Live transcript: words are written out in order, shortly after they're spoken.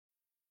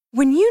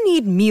When you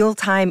need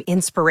mealtime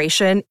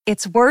inspiration,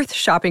 it's worth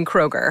shopping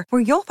Kroger,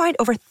 where you'll find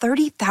over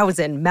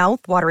 30,000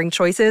 mouth-watering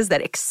choices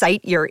that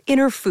excite your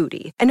inner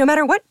foodie. And no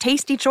matter what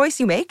tasty choice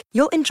you make,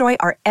 you'll enjoy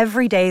our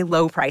everyday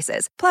low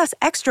prices, plus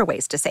extra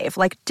ways to save,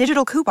 like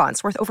digital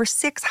coupons worth over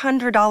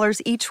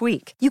 $600 each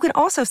week. You can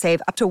also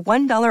save up to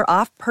 $1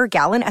 off per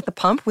gallon at the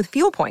pump with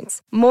fuel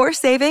points. More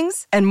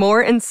savings and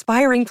more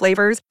inspiring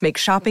flavors make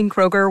shopping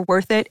Kroger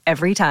worth it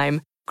every time.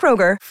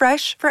 Kroger,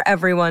 fresh for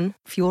everyone.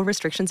 Fuel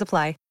restrictions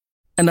apply.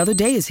 Another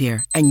day is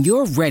here, and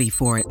you're ready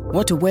for it.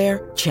 What to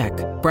wear? Check.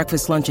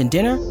 Breakfast, lunch, and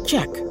dinner?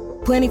 Check.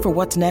 Planning for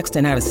what's next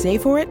and how to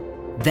save for it?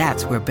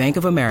 That's where Bank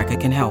of America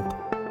can help.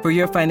 For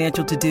your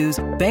financial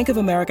to-dos, Bank of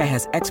America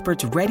has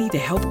experts ready to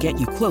help get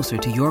you closer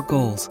to your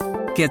goals.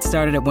 Get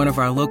started at one of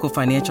our local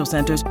financial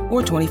centers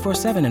or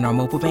 24/7 in our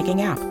mobile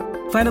banking app.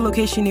 Find a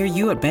location near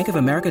you at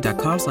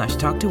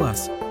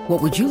bankofamerica.com/talktous.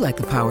 What would you like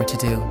the power to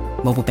do?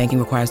 Mobile banking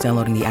requires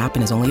downloading the app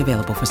and is only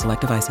available for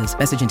select devices.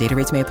 Message and data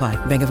rates may apply.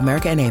 Bank of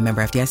America N.A.,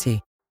 member FDIC.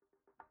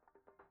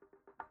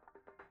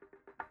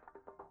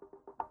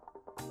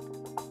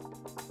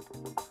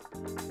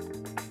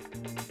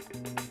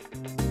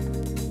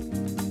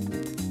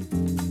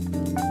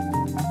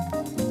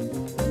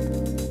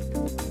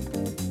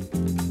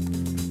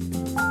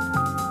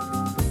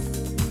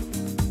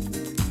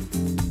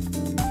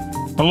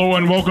 Hello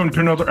and welcome to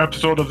another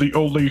episode of the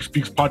Old Lady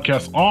Speaks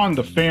podcast on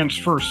the Fans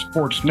First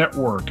Sports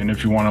Network. And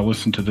if you want to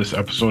listen to this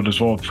episode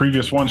as well as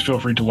previous ones, feel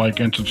free to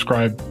like and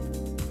subscribe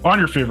on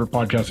your favorite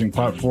podcasting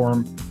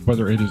platform,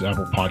 whether it is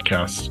Apple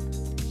Podcasts,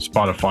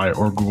 Spotify,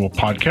 or Google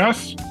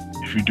Podcasts.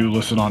 If you do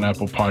listen on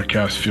Apple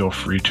Podcasts, feel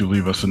free to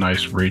leave us a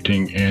nice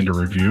rating and a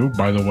review.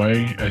 By the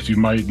way, as you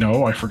might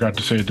know, I forgot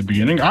to say at the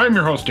beginning, I'm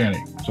your host,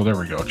 Danny. So there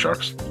we go,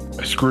 Chucks.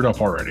 I screwed up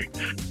already.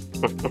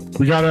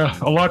 We got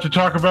a lot to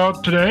talk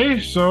about today,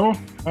 so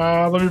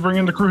let me bring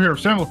in the crew here.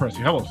 Sam Lepresti.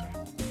 Hello, Sam.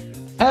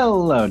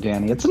 Hello,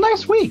 Danny. It's a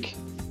nice week.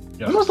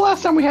 Yes. When was the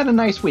last time we had a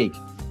nice week?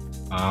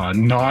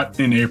 Not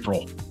in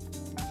April.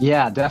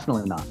 Yeah,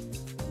 definitely not.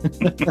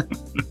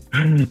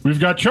 We've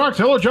got Chucks.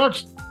 Hello,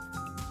 Chucks.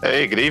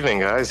 Hey, good evening,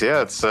 guys.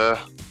 Yeah, it's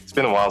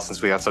been a while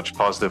since we had such a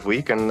positive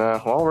week, and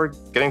we're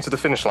getting to the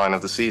finish line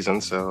of the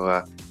season,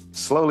 so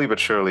slowly but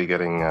surely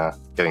getting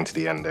to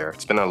the end there.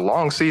 It's been a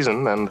long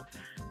season, and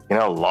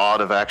a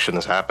lot of action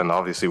has happened,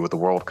 obviously, with the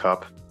World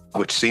Cup,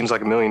 which seems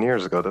like a million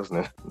years ago, doesn't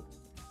it?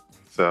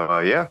 So,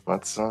 yeah,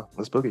 let's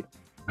boogie.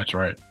 That's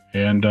right.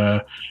 And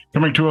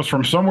coming to us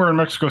from somewhere in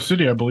Mexico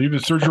City, I believe,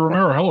 is Sergio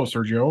Romero. Hello,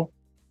 Sergio.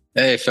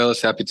 Hey,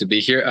 fellas, happy to be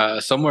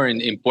here. Somewhere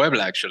in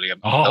Puebla, actually. I'm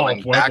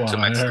going back to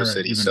Mexico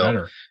City, so,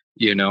 better.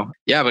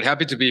 Yeah, but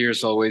happy to be here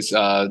as always.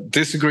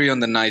 Disagree on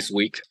the nice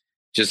week.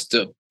 Just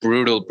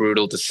brutal.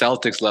 The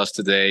Celtics lost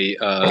today.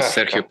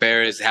 Sergio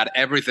Perez had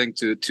everything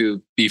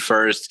to be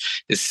first.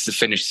 Is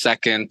finished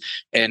second.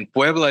 And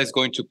Puebla is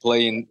going to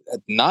play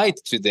at night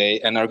today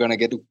and are going to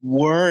get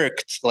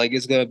worked. Like,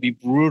 it's going to be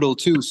brutal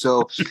too.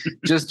 So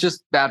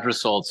just bad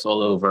results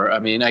all over. I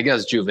mean, I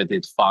guess Juve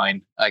did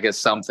fine. I guess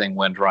something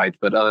went right.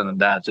 But other than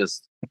that,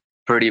 just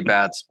pretty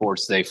bad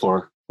sports day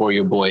for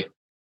your boy.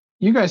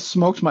 You guys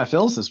smoked my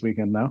Phils this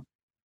weekend, though.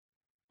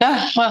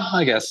 Yeah, well,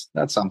 I guess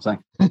that's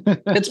something.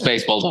 It's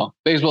baseball, though.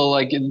 Baseball,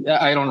 I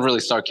don't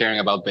really start caring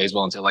about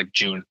baseball until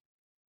June.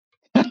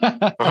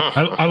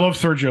 I love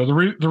Sergio.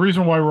 The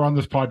reason why we're on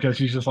this podcast,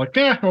 he's just like,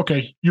 yeah,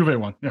 okay, Juve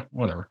won. Yeah,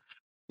 whatever.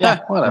 Yeah,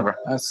 whatever.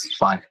 That's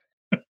fine.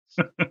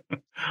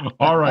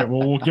 All right.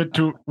 Well,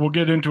 we'll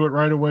get into it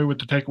right away with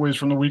the takeaways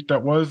from the week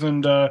that was.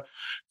 And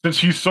since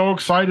he's so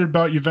excited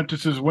about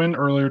Juventus's win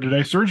earlier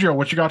today, Sergio,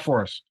 what you got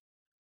for us?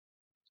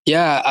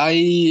 Yeah,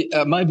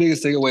 my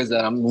biggest takeaway is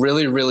that I'm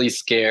really, really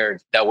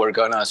scared that we're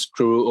gonna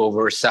screw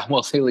over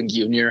Samuel Hailing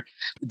Jr.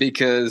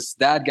 because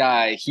that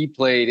guy, he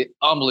played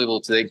unbelievable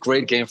today.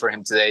 Great game for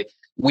him today.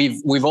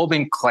 We've all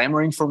been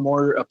clamoring for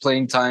more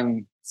playing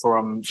time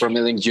from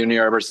Hailing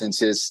Jr. ever since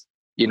his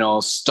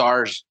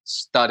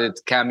star-studded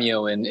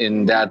cameo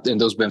in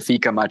those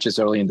Benfica matches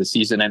early in the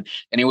season, and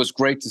it was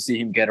great to see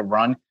him get a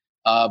run.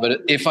 But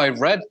if I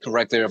read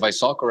correctly, or if I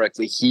saw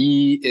correctly,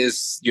 he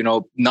is,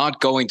 not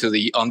going to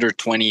the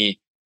under-20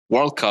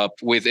 World Cup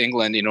with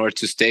England in order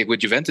to stay with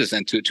Juventus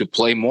and to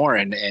play more.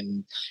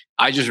 And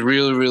I just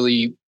really,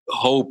 really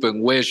hope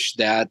and wish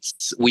that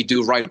we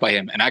do right by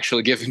him and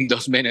actually give him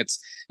those minutes.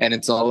 And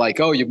it's not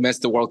like, oh, you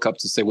missed the World Cup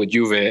to stay with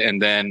Juve,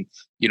 and then,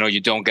 you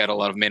don't get a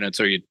lot of minutes,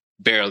 or you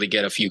barely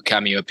get a few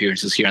cameo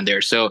appearances here and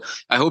there. So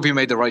I hope he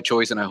made the right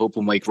choice, and I hope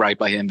we'll make right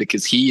by him,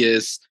 because he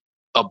is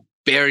a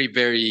very,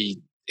 very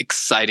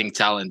exciting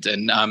talent,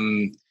 and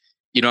I'm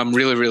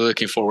really, really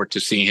looking forward to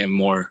seeing him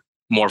more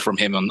from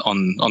him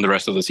on the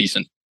rest of the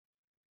season.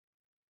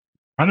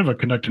 Kind of a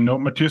connected note: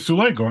 Matias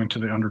Soulé going to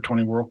the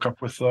Under-20 World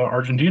Cup with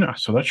Argentina,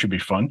 so that should be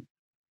fun.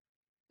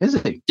 Is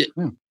he?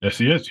 Yeah. Yes,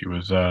 he is. He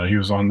was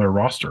on their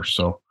roster,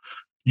 so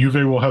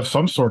Juve will have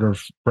some sort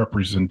of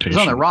representation.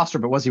 He's on their roster,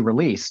 but was he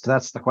released?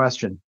 That's the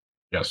question.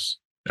 Yes,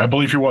 I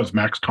believe he was.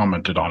 Max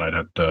commented on it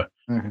at the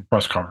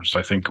press conference.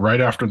 I think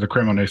right after the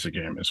Cremonese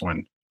game is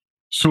when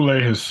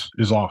Soulé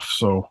is off.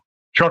 So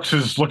Chucks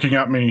is looking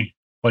at me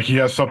Like he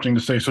has something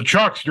to say. So,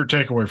 Chuck's your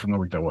takeaway from the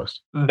week that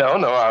was. No,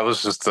 I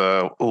was just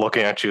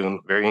looking at you and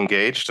very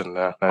engaged, and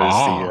that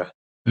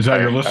is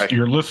that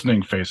your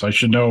listening face? I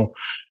should know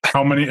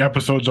how many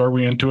episodes are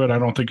we into it. I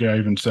don't think I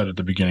even said at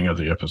the beginning of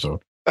the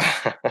episode.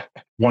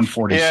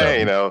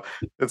 147. Yeah,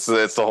 it's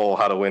the whole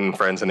how to win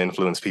friends and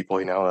influence people.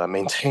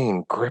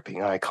 Maintain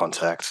gripping eye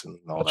contact and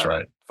all That's that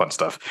right. Fun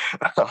stuff.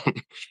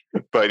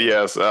 But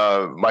yes,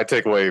 my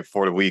takeaway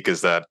for the week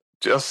is that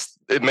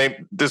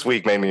this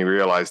week made me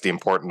realize the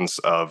importance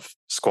of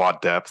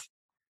squad depth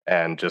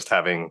and just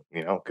having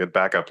good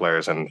backup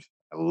players. And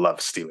I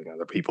love stealing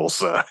other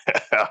people's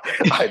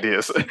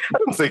ideas. I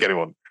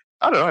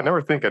don't know. I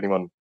never think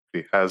anyone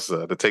has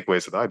the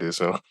takeaways that I do.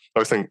 So I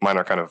always think mine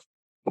are kind of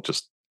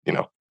just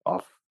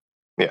off.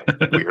 Yeah,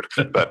 weird.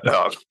 But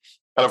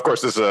and of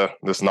course this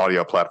is an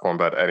audio platform.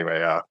 But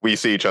anyway, we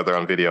see each other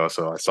on video,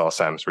 so I saw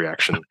Sam's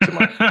reaction to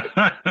my.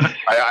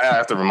 I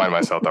have to remind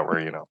myself that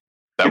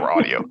we're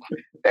audio.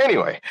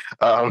 Anyway,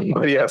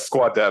 but yeah,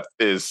 squad depth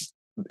is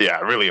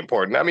really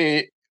important. I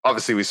mean,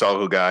 obviously we saw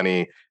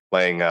Lugani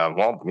playing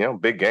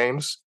big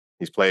games.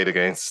 He's played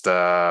against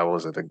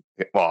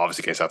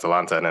obviously against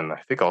Atalanta, and then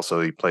I think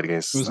also he played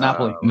against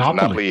Napoli.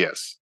 Napoli,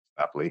 yes,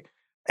 Napoli,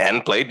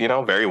 and played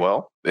very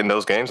well in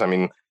those games. I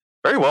mean,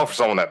 very well for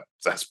someone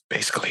that's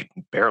basically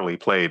barely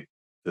played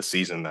this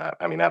season.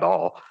 At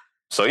all.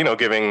 So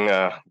giving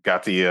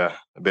Gatti a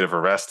bit of a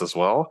rest as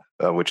well,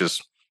 which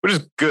is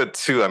good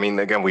too. I mean,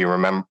 again,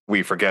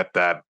 we forget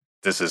that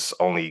this is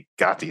only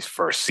Gatti's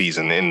first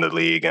season in the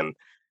league, and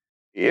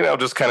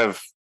just kind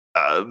of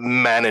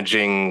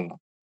managing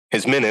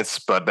his minutes,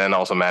 but then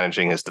also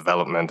managing his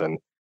development and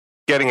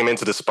getting him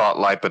into the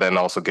spotlight, but then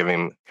also giving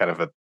him kind of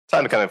a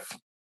time to kind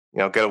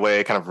of get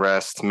away, kind of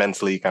rest,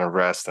 mentally kind of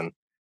rest, and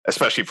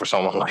especially for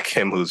someone like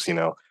him who's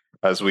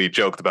as we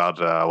joked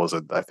about,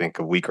 I think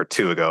a week or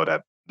two ago,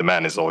 that the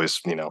man is always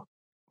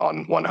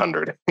on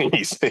 100.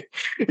 he's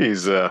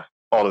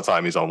all the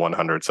time he's on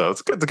 100, so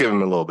it's good to give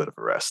him a little bit of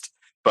a rest.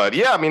 But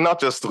yeah, I mean, not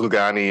just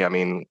Lugani. I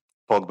mean,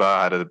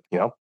 Pogba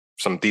had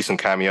some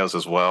decent cameos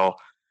as well.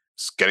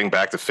 Just getting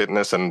back to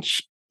fitness, and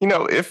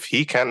if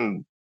he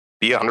can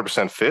be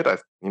 100% fit,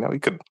 he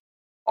could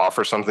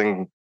offer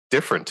something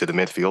different to the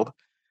midfield.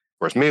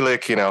 Whereas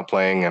Milik,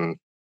 playing and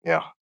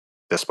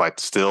despite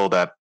still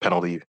that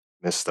penalty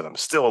miss that I'm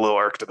still a little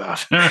irked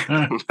about.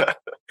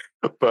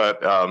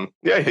 But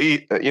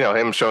he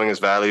him showing his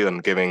value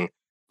and giving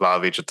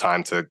Vlahovic a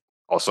time to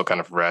also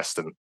kind of rest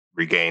and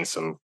regain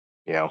some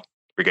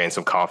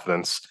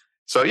confidence.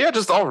 So yeah,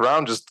 just all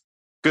around, just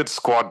good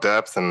squad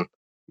depth, and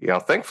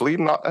thankfully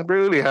not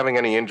really having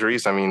any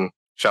injuries. I mean,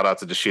 shout out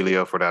to De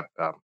Sciglio for that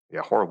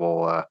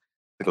horrible I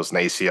think it was an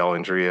ACL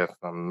injury if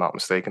I'm not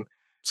mistaken.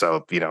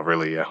 So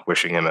really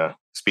wishing him a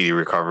speedy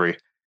recovery.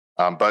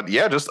 But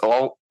yeah, just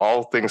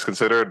all things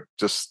considered,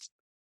 just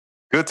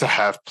good to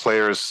have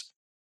players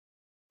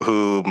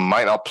who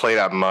might not play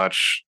that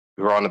much,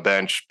 who are on the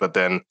bench, but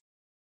then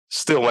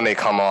still when they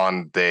come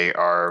on, they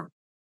are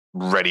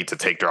ready to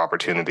take their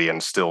opportunity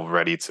and still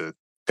ready to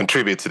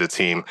contribute to the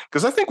team.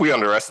 Because I think we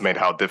underestimate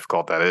how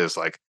difficult that is.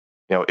 Like,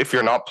 if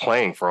you're not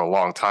playing for a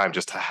long time,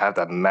 just to have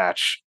that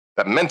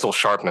mental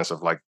sharpness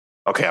of like,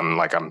 okay,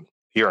 I'm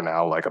here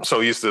now. Like, I'm so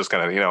used to this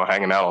kind of,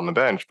 hanging out on the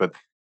bench, but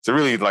to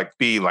really like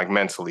be like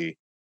mentally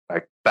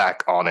like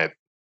back on it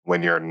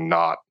when you're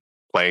not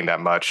playing that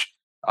much.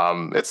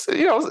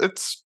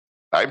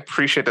 I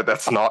appreciate that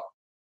that's not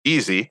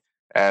easy,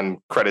 and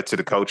credit to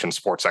the coach and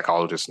sports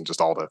psychologist and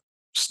just all the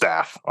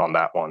staff on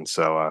that one.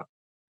 So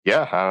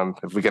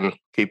if we can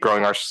keep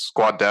growing our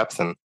squad depth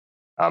and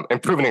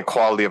improving the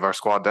quality of our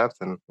squad depth,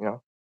 and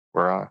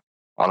we're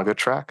on a good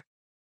track.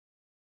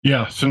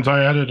 Yeah, since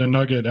I added a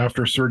nugget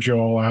after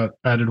Sergio, I'll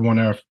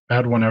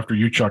add one after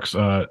you, Chuck's.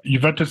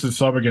 Juventus'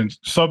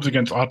 subs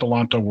against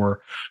Atalanta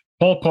were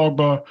Paul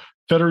Pogba,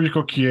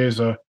 Federico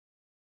Chiesa,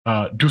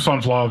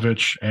 Dusan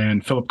Vlahovic,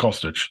 and Filip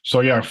Kostic. So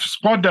yeah,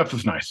 squad depth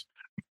is nice.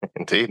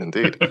 Indeed.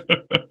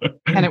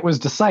 And it was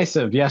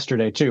decisive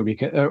yesterday too,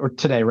 or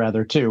today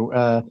rather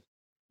too.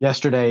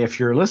 Yesterday, if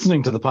you're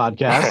listening to the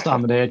podcast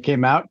on the day it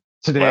came out,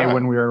 today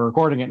when we were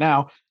recording it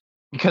now,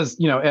 because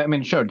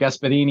it showed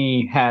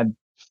Gasperini had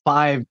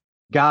 5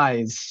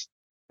 guys.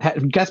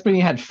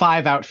 Gasperini had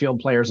 5 outfield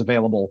players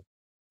available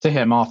to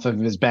him off of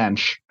his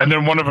bench, and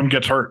then one of them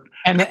gets hurt.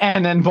 And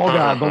then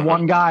Volga, the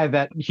one guy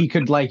that he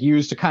could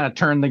use to kind of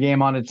turn the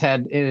game on its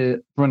head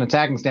from an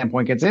attacking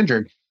standpoint, gets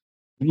injured.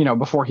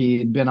 Before he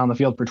had been on the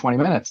field for 20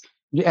 minutes,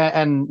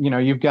 and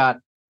you've got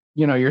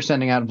you're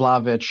sending out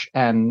Vlahovic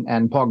and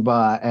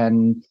Pogba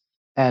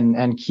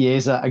and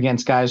Chiesa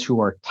against guys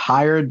who are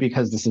tired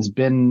because this has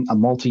been a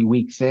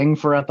multi-week thing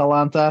for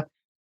Atalanta.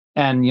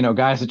 And,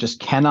 guys that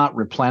just cannot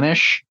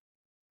replenish.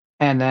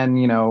 And then,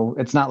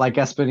 it's not like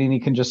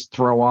Gasperini can just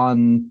throw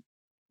on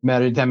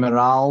Merih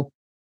Demiral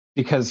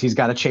because he's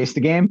got to chase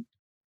the game.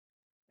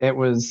 It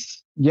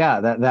was,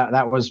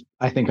 that was,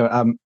 I think,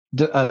 a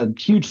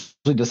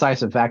hugely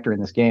decisive factor in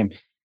this game.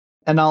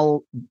 And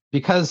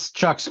because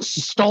Chuck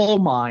stole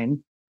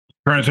mine.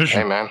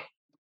 Transition. Hey, man.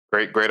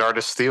 Great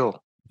artist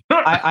steal.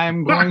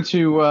 I'm going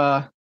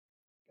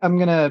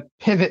to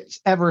pivot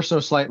ever so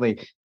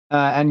slightly.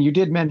 And you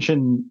did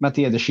mention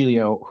Mattia De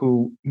Sciglio,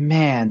 who,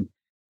 man,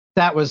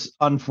 that was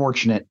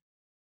unfortunate.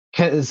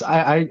 Because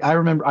I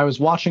remember I was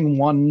watching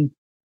one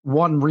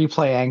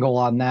replay angle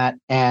on that,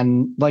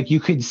 and like you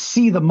could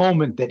see the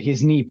moment that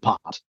his knee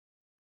popped.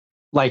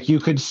 Like you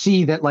could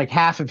see that like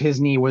half of his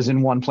knee was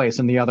in one place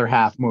and the other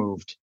half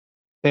moved.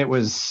 It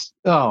was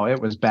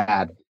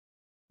bad.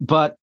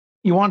 But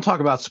you want to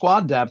talk about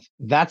squad depth?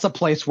 That's a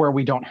place where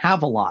we don't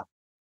have a lot.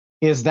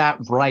 Is that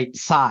right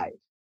side?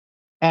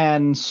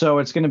 And so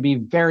it's going to be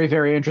very,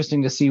 very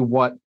interesting to see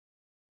what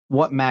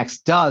Max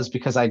does,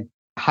 because I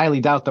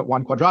highly doubt that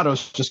Juan Cuadrado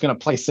is just going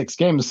to play 6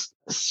 games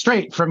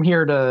straight from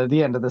here to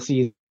the end of the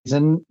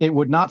season. It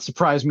would not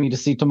surprise me to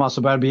see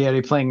Tommaso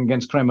Barbieri playing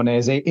against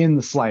Cremonese in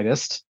the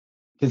slightest,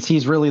 because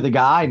he's really the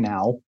guy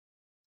now.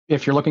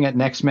 If you're looking at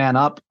next man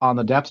up on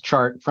the depth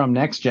chart from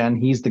next gen,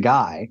 he's the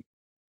guy.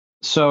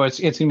 So it's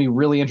going to be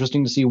really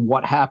interesting to see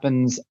what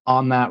happens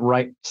on that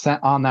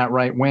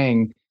right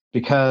wing,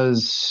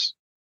 because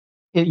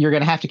you're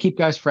going to have to keep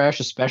guys fresh,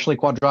 especially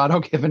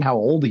Cuadrado, given how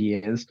old he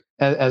is,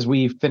 as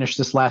we finish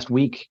this last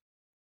week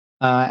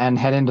and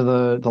head into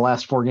the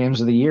last 4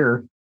 games of the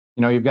year.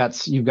 You know, you've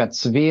got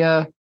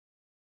Sevilla,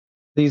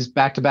 these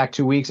back-to-back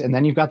 2 weeks, and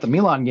then you've got the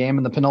Milan game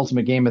and the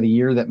penultimate game of the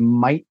year that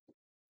might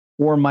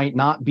or might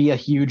not be a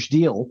huge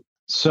deal.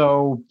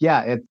 So,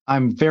 yeah,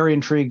 I'm very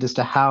intrigued as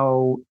to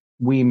how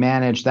we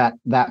manage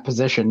that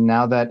position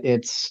now that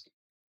it's,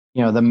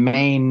 you know, the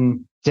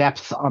main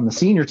depth on the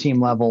senior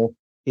team level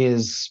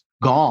is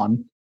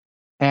gone.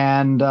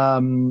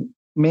 And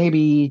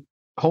maybe,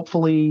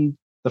 hopefully,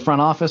 the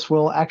front office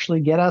will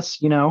actually get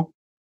us, you know,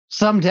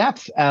 some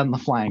depth on the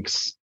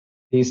flanks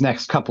these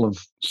next couple of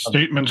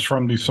statements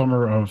from the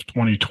summer of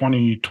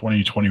 2020,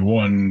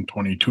 2021,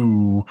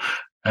 22,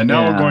 and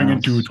now we're going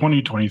into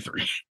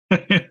 2023.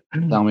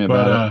 Tell me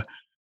about it. I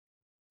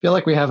feel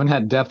like we haven't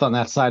had depth on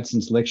that side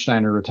since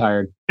Lichtsteiner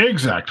retired.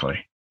 Exactly.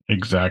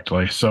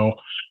 So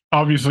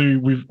obviously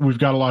we've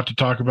got a lot to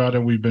talk about,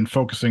 and we've been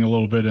focusing a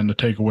little bit in the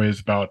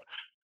takeaways about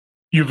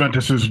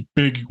Juventus's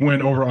big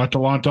win over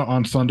Atalanta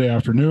on Sunday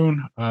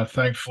afternoon.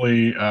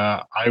 Thankfully,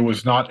 I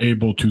was not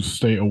able to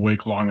stay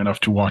awake long enough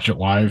to watch it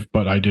live,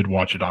 but I did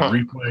watch it on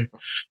replay,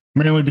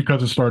 mainly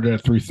because it started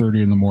at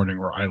 3:30 in the morning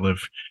where I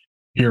live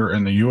here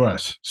in the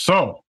U.S.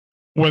 So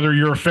whether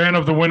you're a fan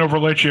of the win over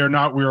Lecce or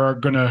not, we are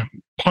going to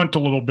punt a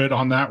little bit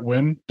on that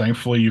win.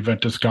 Thankfully,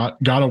 Juventus got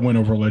a win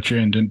over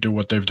Lecce and didn't do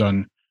what they've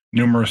done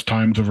numerous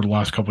times over the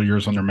last couple of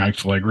years under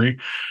Max Allegri.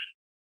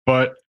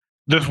 But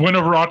this win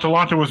over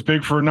Atalanta was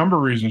big for a number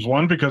of reasons.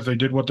 One, because they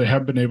did what they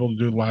have been able to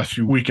do the last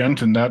few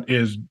weekends, and that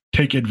is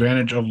take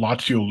advantage of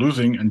Lazio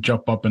losing and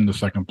jump up into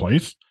second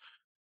place.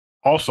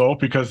 Also,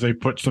 because they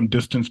put some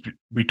distance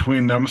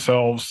between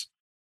themselves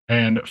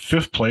and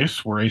 5th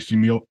place, where AC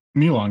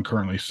Milan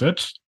currently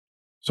sits,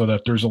 so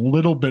that there's a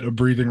little bit of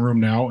breathing room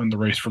now in the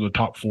race for the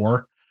top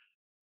 4.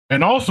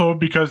 And also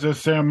because, as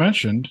Sam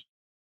mentioned,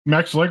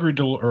 Max Allegri,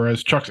 or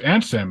as Chucks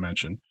and Sam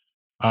mentioned,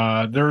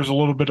 there's a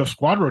little bit of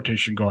squad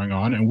rotation going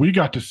on, and we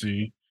got to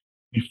see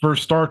the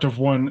first start of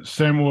one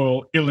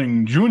Samuel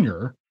Illing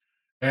Jr.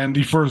 and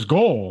the first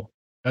goal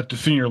at the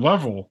senior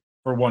level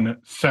for one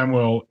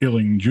Samuel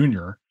Illing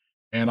Jr.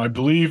 And I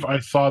believe I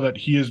saw that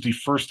he is the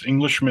first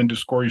Englishman to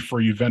score for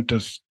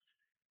Juventus.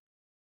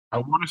 I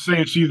want to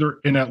say it's either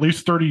in at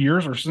least 30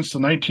 years or since the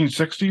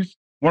 1960s.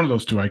 One of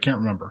those two, I can't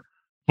remember.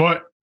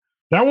 But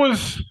that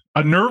was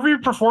a nervy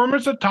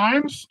performance at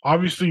times.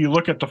 Obviously, you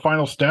look at the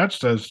final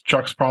stats, as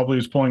Chuck's probably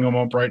is pulling them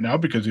up right now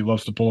because he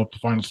loves to pull up the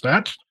final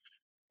stats.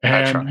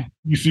 And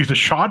you see the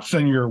shots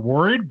and you're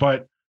worried,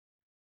 but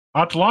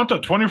Atalanta,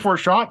 24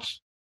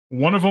 shots,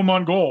 one of them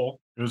on goal.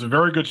 It was a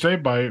very good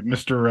save by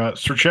Mr.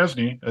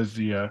 Szczesny, as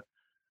the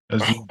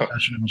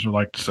Nationals would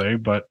like to say.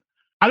 But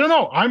I don't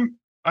know.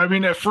 I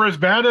mean, for as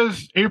bad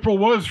as April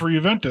was for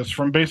Juventus,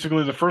 from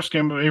basically the first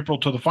game of April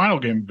to the final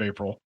game of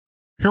April,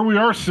 here we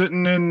are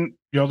sitting in,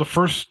 the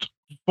first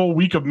full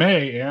week of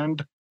May,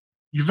 and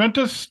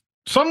Juventus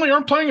suddenly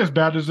aren't playing as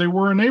bad as they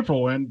were in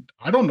April. And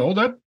I don't know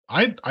that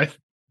I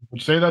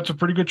would say that's a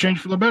pretty good change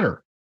for the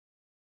better.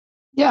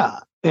 Yeah,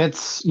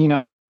 it's,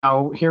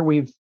 here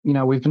we've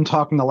been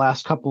talking the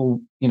last couple,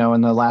 in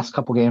the last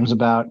couple games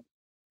about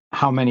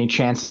how many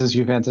chances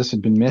Juventus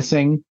had been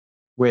missing,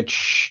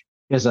 which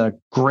is a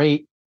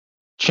great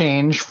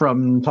change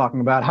from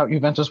talking about how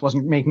Juventus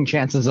wasn't making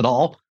chances at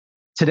all.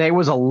 Today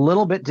was a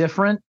little bit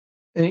different.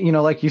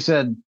 Like you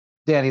said,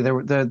 Danny,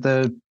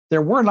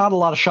 there were not a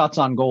lot of shots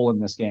on goal in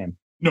this game.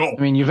 No, I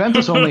mean,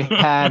 Juventus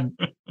had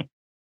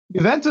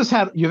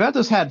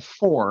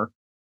 4.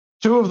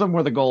 2 of them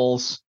were the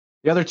goals.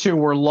 The other 2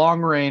 were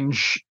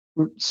long-range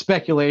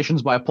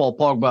speculations by Paul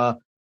Pogba,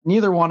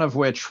 neither one of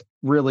which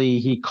really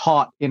he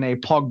caught in a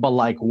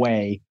Pogba-like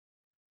way.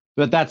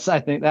 But I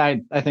think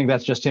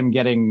that's just him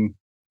getting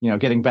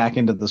back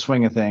into the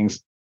swing of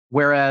things.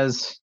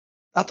 Whereas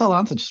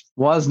Atalanta just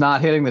was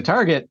not hitting the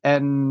target,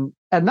 and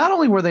not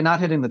only were they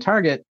not hitting the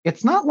target,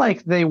 it's not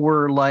like they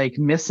were like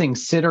missing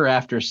sitter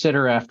after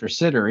sitter after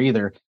sitter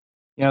either.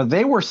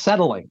 they were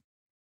settling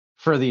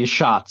for these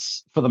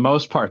shots for the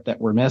most part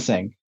that were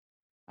missing.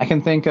 I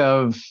can think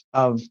of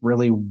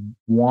really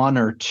one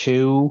or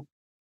two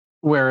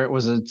where it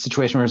was a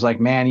situation where it's like,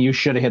 man, you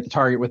should have hit the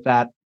target with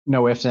that.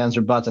 No ifs, ands,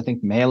 or buts. I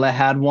think Mele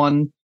had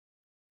one,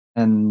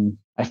 and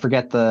I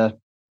forget I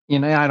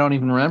don't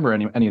even remember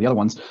any of the other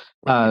ones.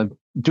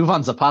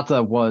 Duvan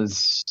Zapata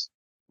was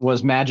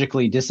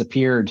magically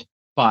disappeared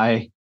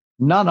by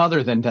none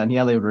other than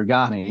Daniele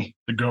Rugani,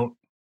 the GOAT.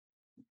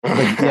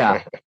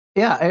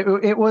 Yeah.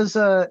 It was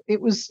a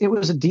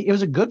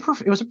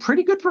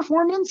pretty good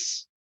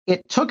performance.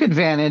 It took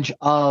advantage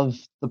of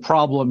the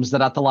problems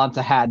that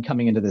Atalanta had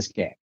coming into this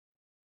game,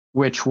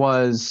 which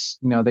was,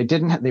 they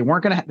didn't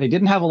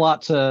have a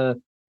lot to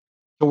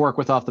work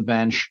with off the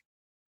bench.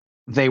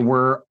 They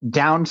were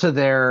down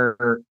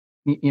to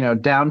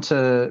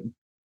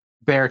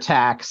bare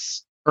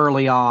tacks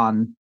early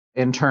on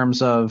in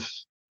terms of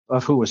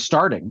who was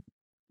starting.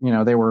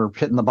 They were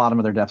hitting the bottom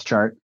of their depth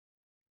chart.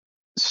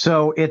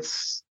 So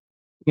it's,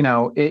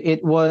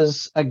 it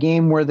was a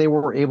game where they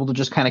were able to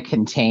just kind of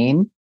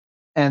contain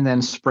and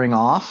then spring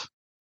off.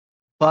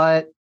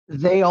 But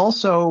they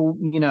also,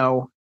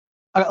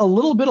 a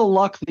little bit of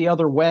luck the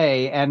other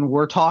way, and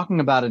we're talking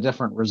about a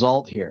different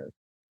result here.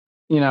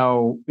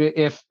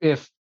 If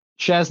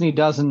Szczesny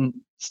doesn't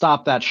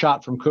stop that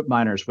shot from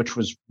Koopmeiners, which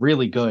was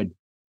really good,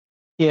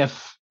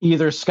 if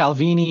either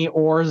Scalvini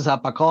or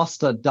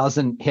Zappacosta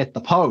doesn't hit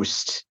the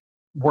post,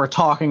 we're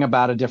talking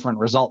about a different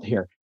result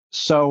here.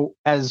 So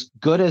as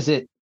good as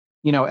it,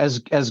 as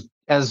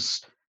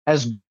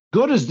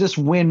good as this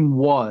win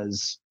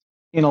was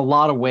in a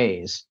lot of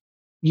ways,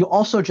 you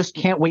also just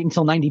can't wait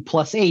until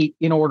 90+8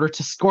 in order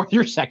to score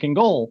your second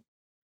goal.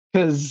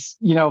 Because,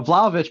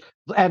 Vlahovic,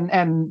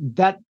 and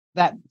that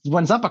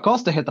when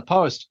Zappacosta hit the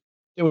post,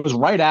 it was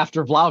right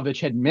after Vlahovic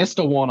had missed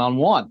a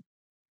one-on-one.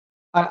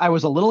 I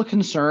was a little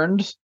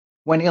concerned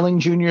when Illing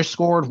Jr.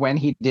 scored when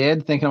he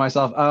did, thinking to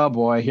myself, oh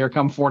boy, here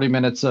come 40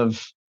 minutes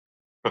of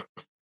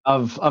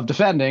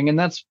defending. And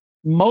that's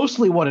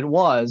mostly what it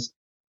was.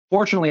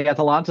 Fortunately,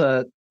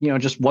 Atalanta,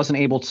 just wasn't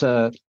able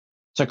to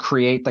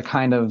create the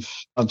kind of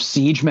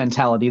siege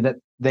mentality that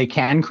they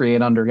can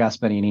create under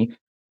Gasperini.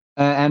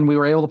 And we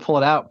were able to pull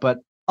it out, but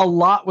a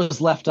lot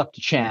was left up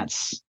to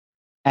chance.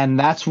 And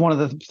that's one of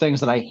the things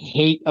that I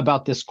hate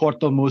about this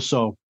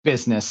cortomuso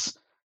business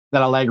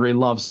that Allegri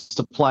loves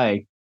to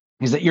play,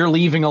 is that you're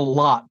leaving a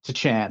lot to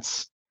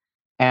chance.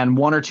 And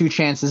one or two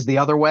chances the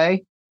other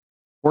way,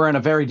 we're in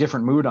a very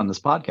different mood on this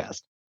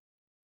podcast.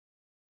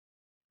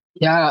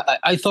 Yeah,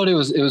 I thought it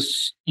was,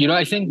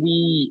 I think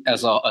we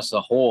as a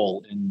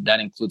whole, and that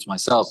includes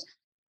myself,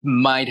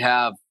 might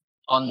have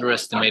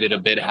underestimated a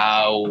bit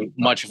how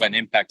much of an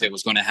impact it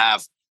was going to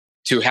have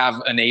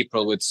an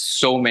April with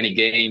so many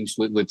games,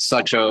 with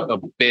such a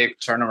big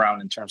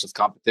turnaround in terms of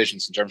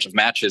competitions, in terms of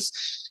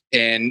matches.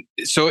 And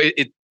so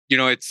it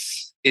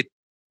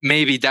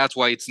maybe that's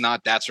why it's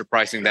not that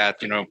surprising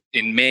that,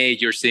 in May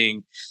you're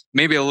seeing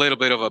maybe a little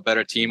bit of a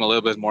better team, a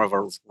little bit more of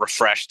a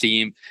refreshed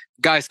team,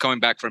 guys coming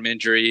back from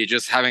injury,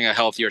 just having a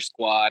healthier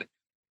squad.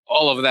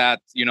 All of that,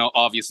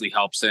 obviously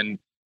helps. And,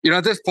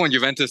 at this point,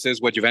 Juventus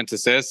is what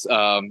Juventus is.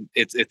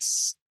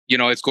 It's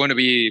going to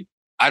be,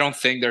 I don't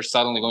think they're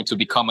suddenly going to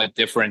become a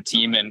different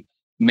team in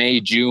May,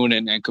 June,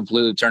 and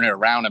completely turn it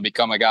around and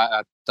become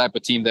a type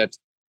of team that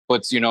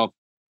puts,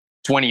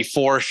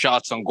 24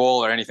 shots on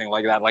goal or anything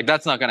like that. Like,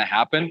 that's not going to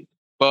happen.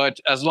 But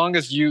as long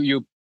as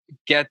you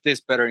get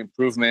this better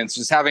improvements,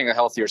 just having a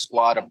healthier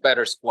squad, a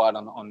better squad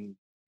on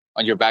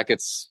your back,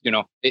 it's,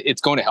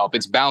 it's going to help.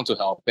 It's bound to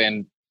help.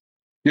 And,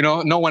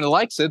 no one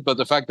likes it, but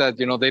the fact that,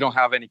 they don't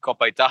have any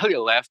Coppa Italia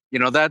left,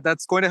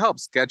 that's going to help.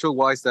 Schedule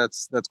wise,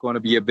 that's going to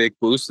be a big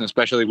boost, and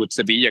especially with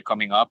Sevilla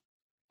coming up.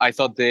 I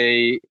thought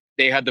they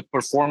had the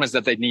performance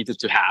that they needed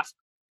to have,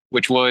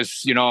 which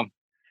was,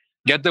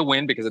 get the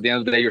win, because at the end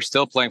of the day, you're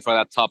still playing for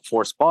that top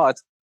 4 spot,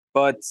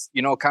 but,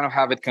 kind of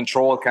have it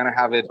controlled, kind of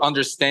have it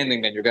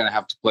understanding that you're going to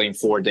have to play in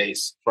 4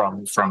 days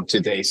from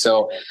today.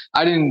 So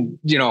I didn't,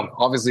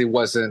 obviously it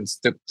wasn't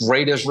the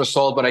greatest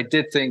result, but I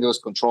did think it was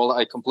controlled.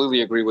 I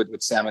completely agree with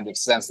Sam in the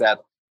sense that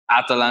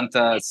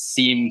Atalanta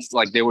seemed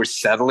like they were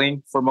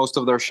settling for most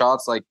of their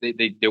shots. Like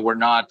they were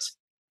not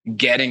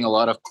getting a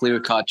lot of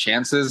clear-cut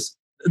chances.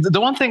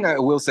 The one thing I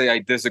will say I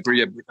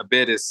disagree a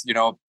bit is,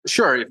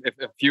 sure, if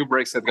a few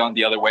breaks had gone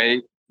the other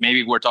way,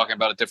 maybe we're talking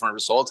about a different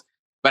result.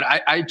 But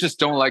I just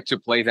don't like to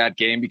play that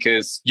game,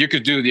 because you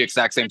could do the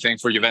exact same thing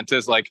for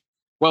Juventus. Like,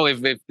 well,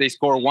 if they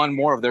score one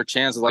more of their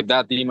chances, like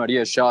that Di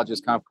Maria shot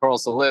just kind of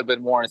curls a little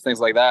bit more and things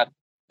like that,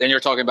 then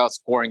you're talking about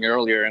scoring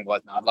earlier and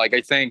whatnot. Like,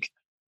 I think,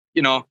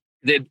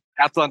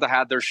 Atalanta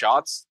had their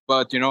shots,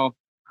 but,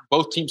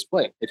 both teams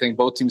play. I think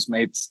both teams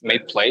made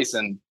plays,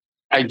 and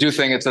I do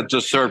think it's a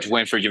deserved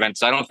win for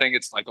Juventus. I don't think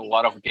it's like a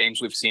lot of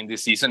games we've seen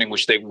this season in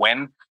which they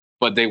win,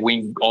 but they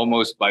win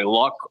almost by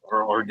luck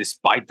or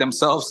despite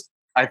themselves.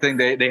 I think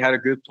they had a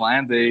good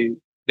plan.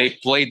 They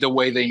played the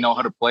way they know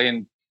how to play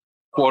in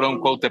quote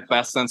unquote the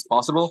best sense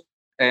possible,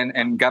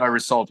 and got a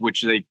result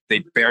which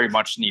they very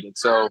much needed.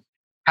 So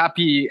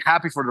happy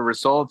for the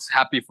results,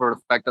 happy for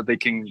the fact that they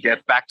can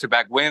get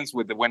back-to-back wins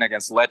with the win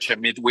against Lecce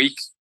midweek,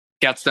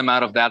 gets them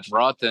out of that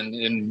rut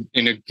and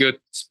in a good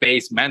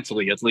space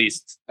mentally, at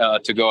least,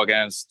 to go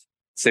against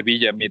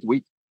Sevilla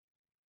midweek.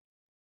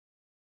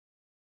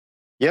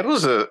 Yeah, it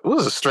was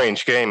a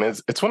strange game.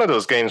 It's one of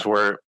those games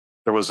where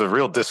there was a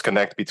real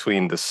disconnect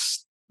between the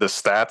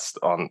stats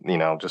on,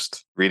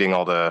 just reading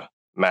all the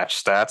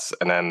match stats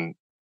and then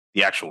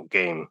the actual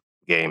game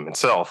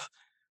itself.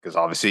 Because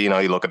obviously, you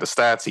look at the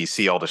stats, you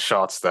see all the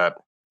shots that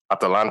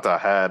Atalanta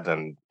had,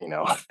 and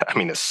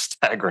a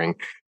staggering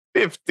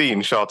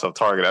 15 shots off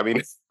target. I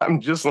mean, I'm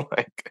just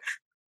like,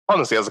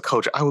 honestly, as a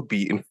coach, I would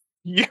be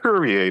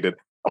infuriated.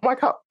 I'm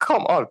like,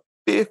 come on,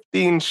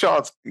 15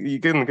 shots you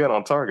couldn't get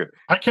on target.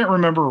 I can't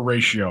remember a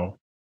ratio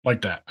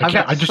like that.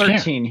 I just 13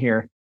 can't.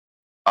 Here.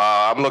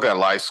 I'm looking at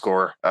live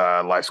score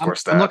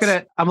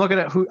stats. I'm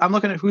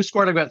looking at who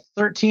scored. I've got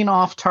 13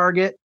 off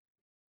target.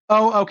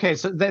 Oh, okay.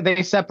 So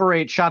they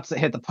separate shots that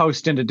hit the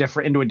post into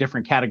a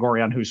different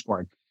category on who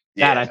scored.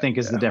 That I think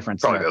is the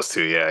difference. Probably there. Those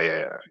two.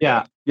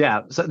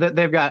 Yeah. So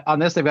they've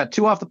got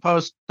 2 off the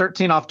post,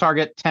 13 off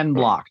target, 10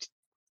 blocked.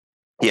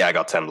 Yeah, I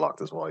got 10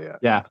 blocked as well.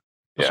 Yeah.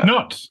 It's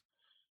nuts.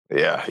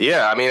 Yeah.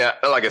 I mean,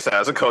 like I said,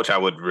 as a coach, I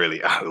would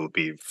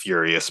be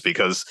furious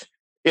because,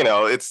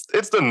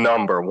 it's the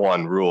number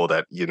one rule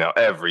that,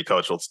 every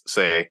coach will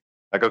say,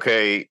 like,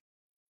 okay,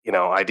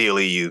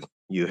 ideally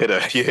you hit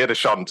a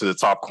shot into the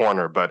top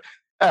corner, but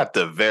at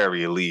the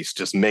very least,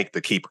 just make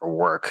the keeper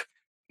work.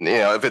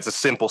 If it's a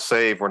simple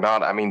save or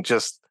not, I mean,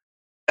 just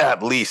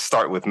at least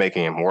start with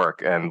making him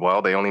work. And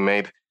well, they only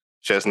made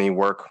Chesney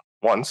work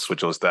once,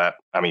 which was that,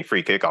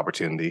 free kick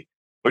opportunity.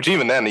 Which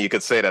even then you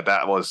could say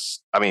that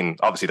was,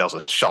 obviously that was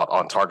a shot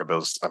on target, but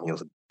it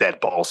was a dead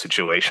ball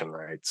situation,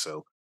 right?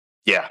 So,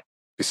 yeah,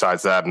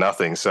 besides that,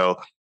 nothing.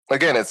 So,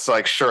 again, it's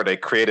like, sure, they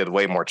created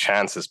way more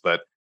chances,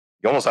 but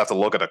you almost have to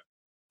look at the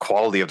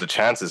quality of the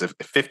chances. If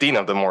 15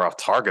 of them were off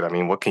target,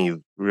 what can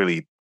you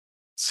really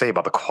say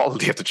about the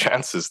quality of the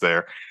chances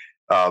there?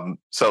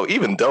 So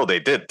even though they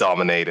did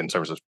dominate in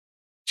terms of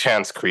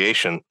chance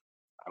creation,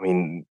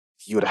 you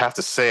would have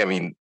to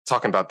say,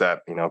 talking about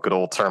that, good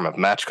old term of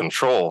match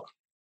control,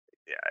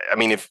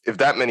 if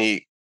that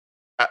many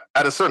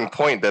at a certain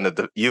point, then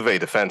the Juve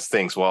defense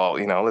thinks, well,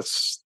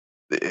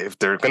 if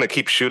they're going to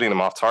keep shooting them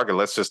off target,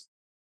 let's just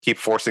keep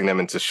forcing them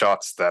into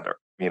shots that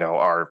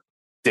are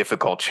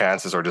difficult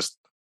chances, or just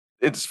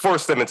it's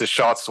forced them into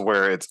shots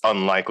where it's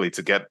unlikely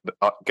to get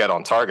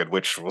on target,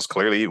 which was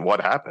clearly what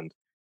happened.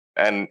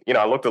 And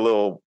I looked a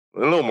little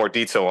more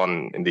detail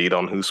on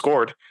who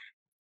scored.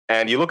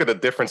 And you look at the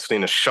difference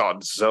between the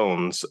shot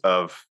zones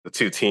of the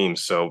two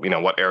teams. So,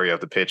 what area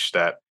of the pitch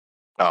that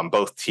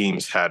both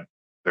teams had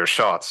their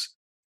shots.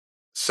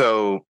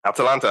 So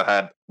Atalanta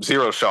had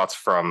 0 shots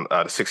from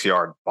the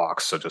 6-yard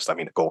box. So just,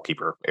 the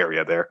goalkeeper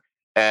area there.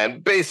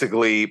 And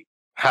basically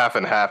half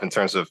and half in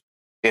terms of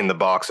in the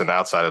box and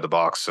outside of the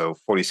box. So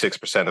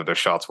 46% of their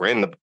shots were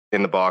in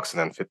the box, and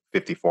then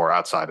 54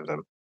 outside of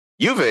them.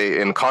 Juve,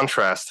 in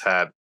contrast,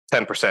 had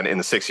 10% in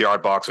the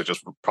 6-yard box, which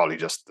is probably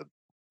just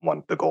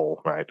the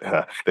goal, right?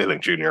 The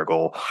Link Junior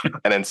goal.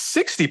 And then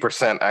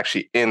 60%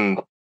 actually in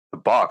the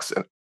box,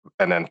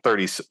 and then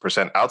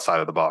 30% outside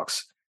of the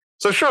box.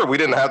 So sure, we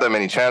didn't have that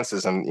many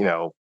chances, and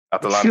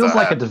Atalanta it feels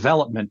like a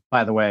development,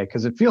 by the way,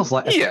 because it feels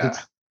like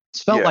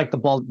it's felt like the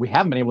ball. We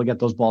haven't been able to get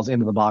those balls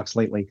into the box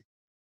lately.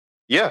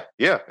 Yeah,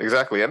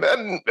 exactly. And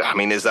then,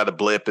 is that a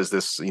blip? Is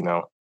this, is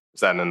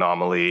that an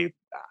anomaly?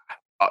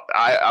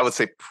 I would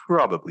say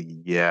probably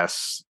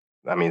yes.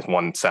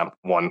 One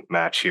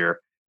match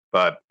here,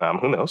 but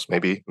who knows?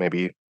 Maybe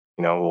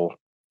we'll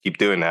keep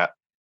doing that.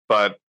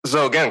 But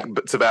so again,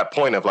 to that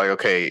point of like,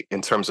 okay,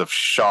 in terms of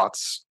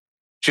shots,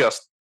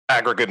 just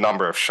aggregate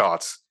number of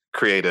shots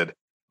created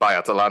by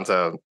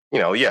Atalanta,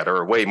 there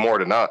were way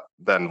more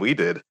than we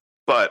did.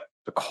 But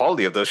the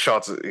quality of those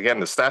shots,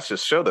 again, the stats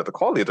just show that the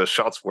quality of those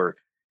shots were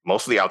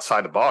mostly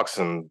outside the box.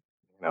 And,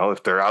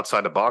 if they're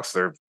outside the box,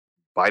 they're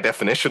by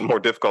definition more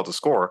difficult to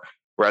score.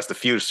 Whereas the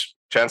few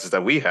chances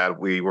that we had,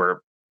 we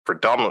were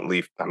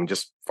predominantly,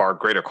 just far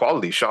greater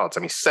quality shots.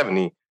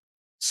 70%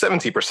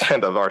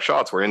 of our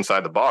shots were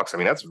inside the box.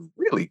 That's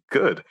really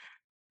good.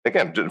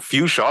 Again,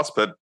 few shots,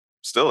 but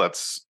still,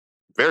 that's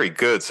very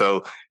good.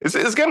 So it's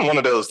again one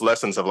of those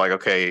lessons of like,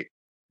 okay,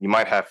 you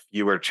might have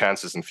fewer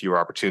chances and fewer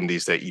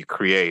opportunities that you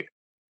create,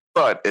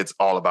 but it's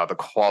all about the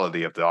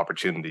quality of the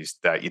opportunities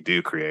that you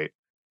do create.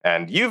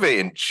 And Juve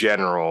in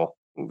general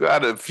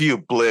got a few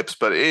blips,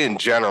 but in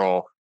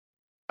general,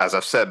 as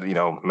I've said,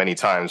 many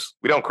times,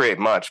 we don't create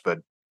much, but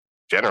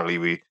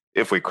generally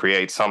if we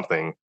create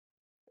something,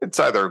 it's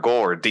either a goal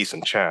or a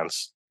decent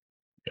chance.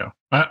 Yeah.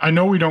 I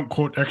know we don't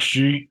quote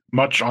XG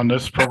much on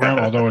this program,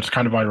 although it's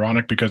kind of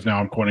ironic because now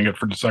I'm quoting it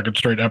for the second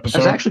straight episode.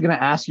 I was actually going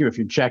to ask you if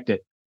you checked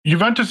it.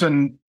 Juventus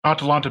and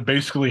Atalanta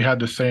basically had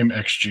the same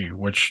XG,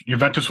 which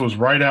Juventus was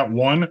right at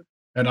 1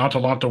 and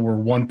Atalanta were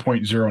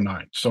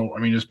 1.09. So,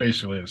 it's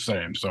basically the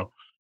same. So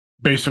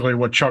basically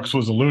what Chucks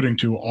was alluding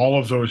to, all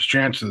of those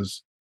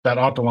chances that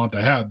Atalanta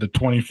had, the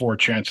 24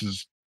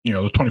 chances,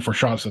 the 24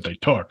 shots that they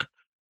took,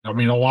 I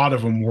mean, a lot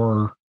of them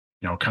were,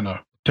 kind of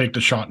take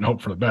the shot and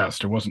hope for the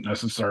best. It wasn't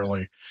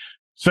necessarily,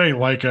 say,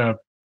 like a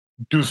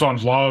Dusan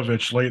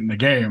Vlahovic late in the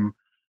game,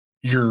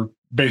 you're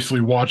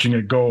basically watching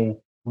it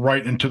go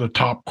right into the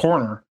top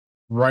corner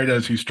right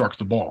as he struck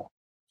the ball.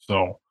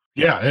 So,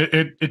 yeah,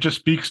 it just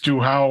speaks to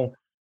how,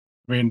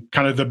 I mean,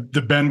 kind of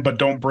the bend but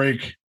don't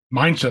break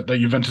mindset that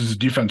Juventus'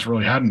 defense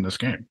really had in this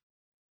game.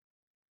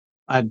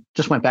 I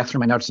just went back through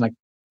my notes and I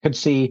could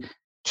see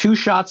 2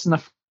 shots in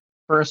the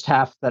first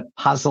half that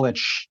Pasalic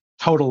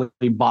totally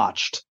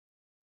botched.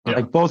 Yeah.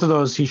 Like both of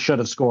those he should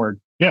have scored.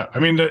 Yeah, I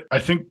mean, I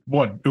think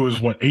it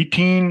was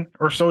 18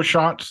 or so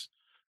shots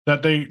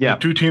that the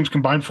 2 teams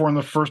combined for in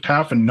the first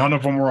half, and none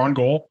of them were on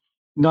goal.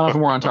 None of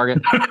them were on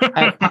target.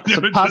 And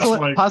so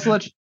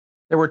Pasalic,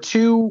 there were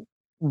 2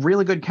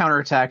 really good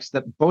counterattacks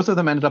that both of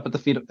them ended up at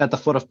the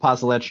foot of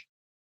Pasalic,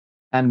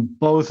 and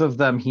both of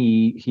them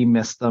he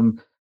missed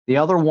them. The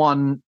other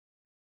one,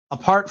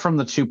 apart from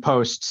the 2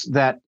 posts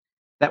that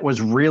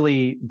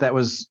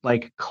was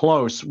like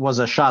close, was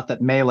a shot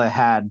that Mele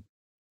had,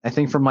 I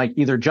think from like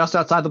either just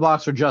outside the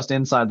box or just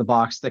inside the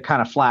box, that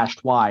kind of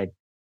flashed wide.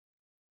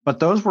 But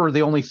those were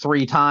the only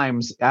 3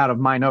 times out of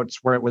my notes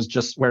where it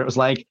was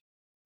like,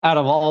 out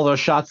of all those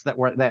shots that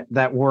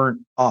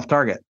weren't off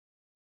target.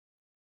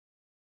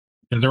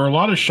 Yeah, there were a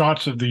lot of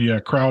shots of the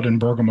crowd in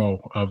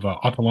Bergamo of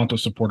Atalanta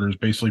supporters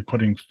basically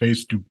putting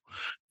face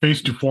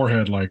to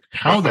forehead, like,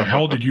 how the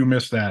hell did you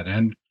miss that?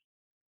 And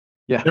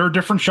yeah, there were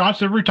different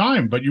shots every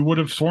time, but you would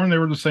have sworn they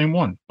were the same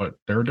one, but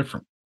they were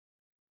different.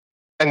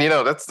 And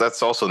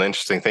that's also an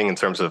interesting thing in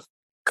terms of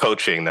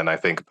coaching. Then I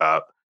think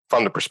about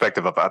from the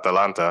perspective of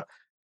Atalanta,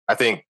 I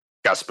think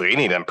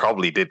Gasperini then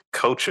probably did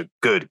coach a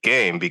good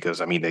game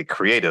because I mean they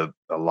created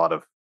a lot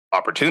of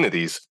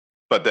opportunities,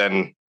 but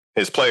then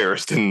his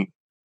players didn't.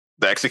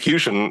 The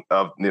execution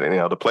of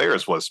the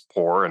players was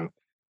poor, and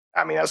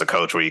I mean as a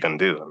coach, what are you going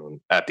to do? I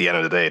mean at the end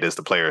of the day, it is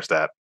the players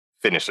that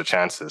finish the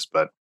chances.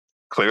 But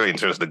clearly, in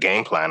terms of the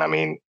game plan, I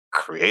mean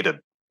created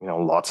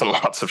lots and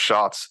lots of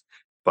shots,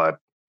 but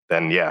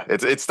then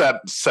it's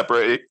that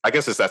separate. I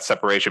guess it's that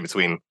separation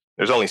between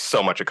there's only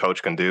so much a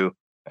coach can do,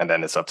 and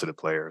then it's up to the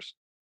players.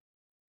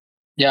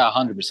 Yeah,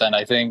 100%.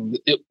 I think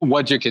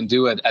what you can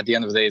do at the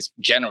end of the day is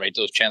generate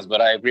those chances.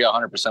 But I agree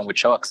 100% with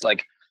Chucks.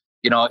 Like,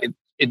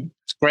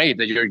 it's great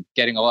that you're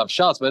getting a lot of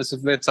shots, but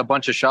if it's a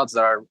bunch of shots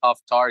that are off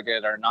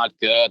target or not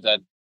good, that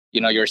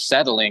you're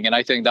settling. And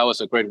I think that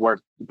was a great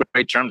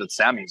term that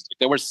Sammy used.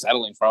 They were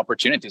settling for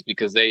opportunities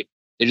because they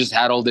just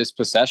had all this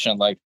possession,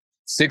 like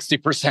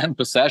 60%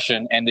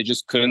 possession, and they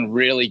just couldn't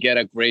really get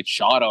a great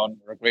shot on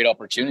or a great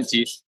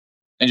opportunity.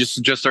 And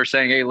just start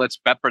saying, hey, let's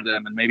pepper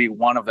them, and maybe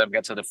one of them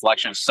gets a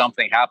deflection.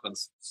 Something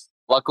happens.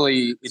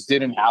 Luckily, it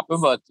didn't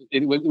happen, but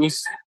it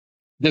was,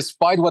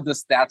 despite what the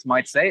stats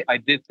might say, I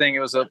did think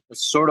it was a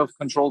sort of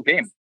controlled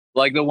game,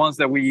 like the ones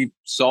that we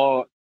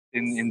saw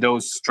in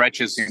those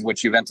stretches in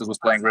which Juventus was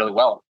playing really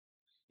well.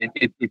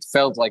 It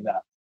felt like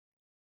that.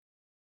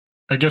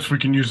 I guess we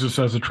can use this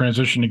as a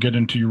transition to get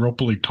into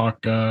Europa League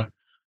talk.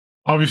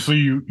 Obviously,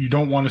 you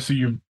don't want to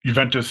see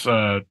Juventus,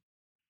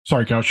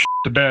 couch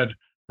to bed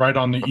right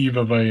on the eve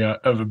of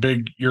a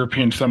big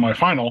European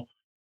semifinal,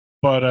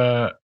 but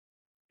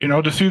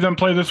to see them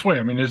play this way,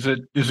 I mean, is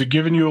it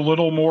giving you a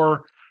little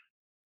more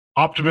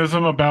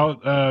optimism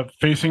about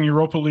facing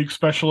Europa League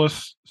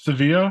specialists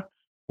Sevilla,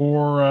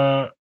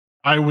 or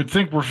I would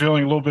think we're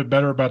feeling a little bit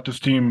better about this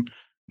team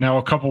now,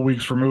 a couple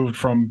weeks removed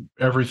from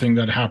everything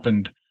that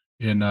happened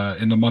in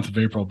the month of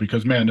April?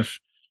 Because man, if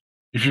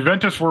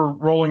Juventus were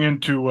rolling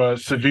into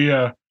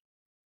Sevilla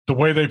the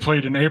way they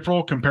played in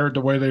April compared to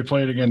the way they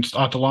played against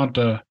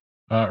Atalanta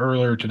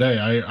earlier today,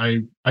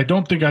 I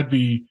don't think I'd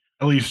be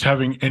at least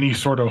having any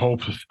sort of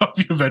hope of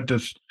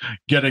Juventus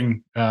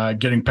getting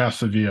past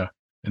Sevilla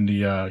in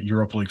the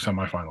Europa League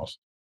semifinals.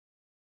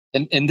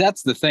 And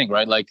that's the thing,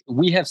 right? Like,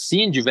 we have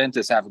seen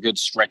Juventus have good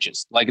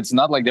stretches. Like, it's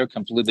not like they're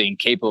completely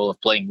incapable of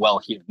playing well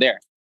here and there.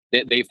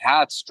 They've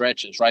had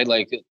stretches, right?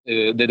 Like,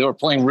 they were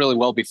playing really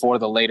well before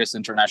the latest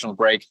international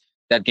break.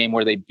 That game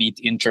where they beat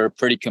Inter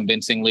pretty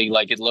convincingly.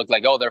 Like, it looked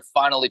like, they're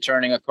finally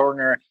turning a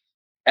corner.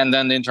 And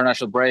then the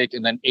international break,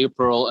 and then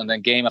April, and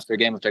then game after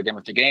game after game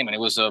after game. And it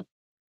was a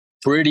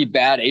pretty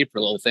bad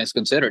April, all things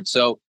considered.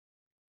 So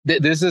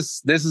this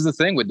is the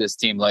thing with this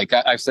team. Like,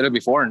 I've said it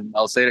before, and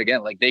I'll say it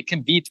again. Like, they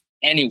can beat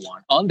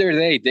anyone. On their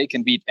day, they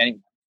can beat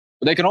anyone.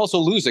 But they can also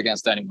lose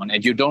against anyone.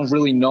 And you don't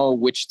really know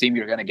which team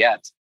you're going to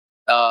get.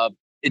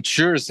 It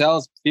sure as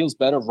hell feels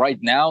better right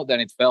now than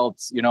it felt,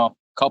 a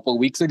couple of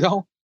weeks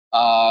ago.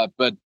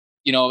 But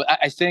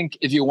I think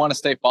if you want to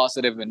stay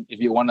positive, and if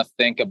you want to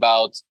think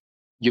about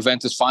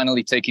Juventus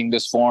finally taking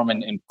this form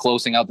and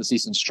closing out the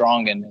season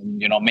strong, and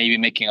maybe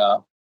making a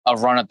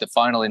run at the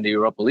final in the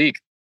Europa League,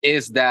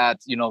 is that,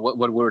 what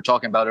we were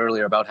talking about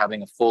earlier about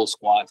having a full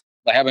squad,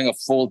 like having a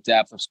full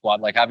depth of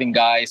squad, like having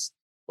guys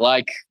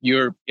like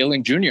your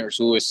Illing Juniors,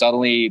 who is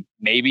suddenly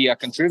maybe a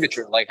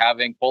contributor, like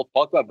having Paul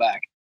Pogba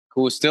back,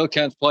 who still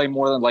can't play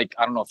more than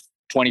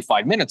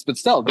 25 minutes, but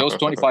still those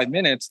 25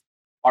 minutes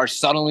are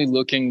suddenly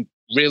looking,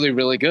 really,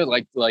 really good,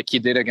 like he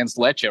did against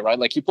Lecce, right?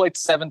 Like he played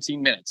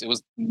 17 minutes. It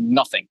was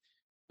nothing,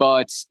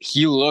 but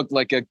he looked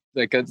like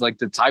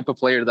the type of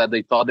player that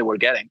they thought they were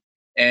getting.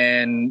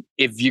 And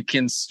if you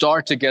can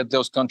start to get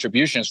those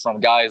contributions from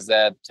guys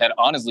that had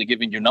honestly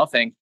given you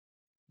nothing,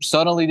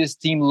 suddenly this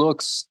team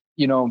looks,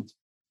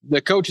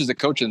 the coach is a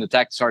coach and the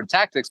tactics are the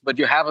tactics, but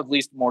you have at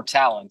least more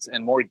talent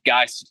and more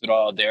guys to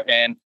throw out there.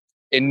 And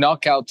in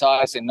knockout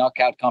ties and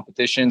knockout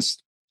competitions,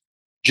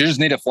 you just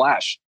need a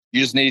flash.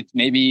 You just need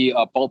maybe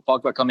Paul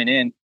Pogba coming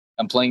in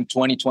and playing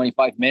 20,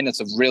 25 minutes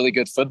of really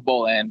good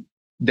football, and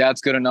that's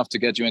good enough to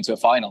get you into a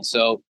final.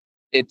 So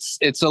it's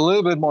a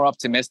little bit more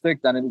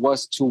optimistic than it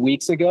was 2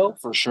 weeks ago,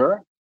 for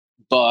sure.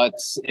 But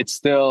it's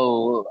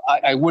still,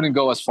 I wouldn't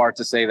go as far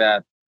to say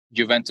that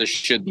Juventus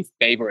should be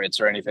favorites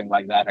or anything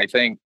like that. I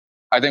think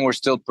we're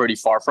still pretty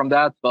far from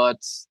that,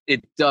 but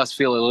it does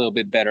feel a little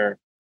bit better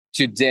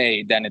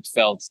today than it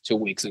felt 2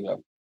 weeks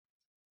ago.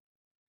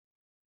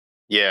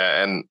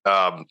 Yeah, and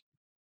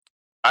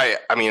I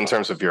mean, in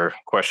terms of your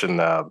question,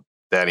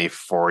 Danny,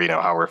 for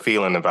how we're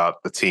feeling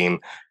about the team,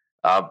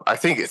 I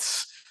think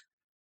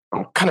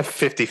I'm kind of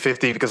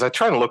 50-50 because I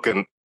try and look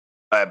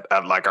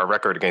at like our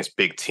record against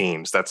big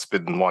teams. That's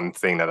been one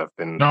thing that I've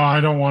been. No, I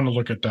don't want to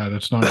look at that.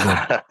 It's not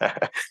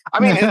good. I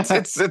mean,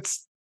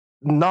 it's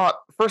not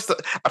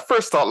I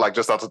first thought, like,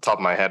 just off the top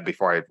of my head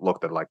before I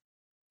looked at like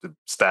the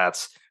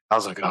stats, I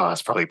was like, oh,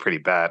 that's probably pretty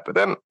bad. But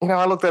then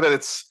I looked at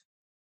it.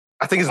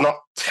 I think it's not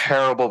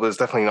terrible, but it's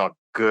definitely not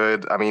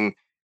good. I mean,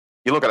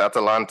 you look at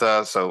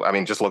Atalanta. So, I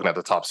mean, just looking at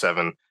the top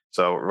 7.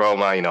 So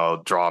Roma,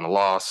 draw and a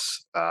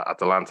loss.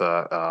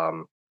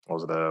 Atalanta,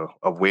 was it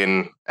a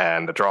win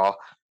and a draw?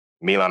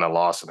 Milan a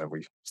loss, and then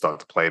we start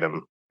to play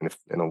them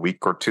in a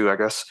week or 2, I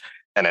guess.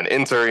 And then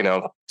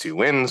Inter, 2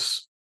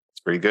 wins.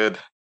 It's pretty good.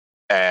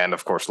 And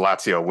of course,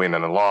 Lazio a win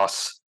and a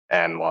loss.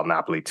 And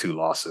Napoli 2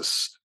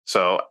 losses.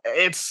 So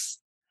it's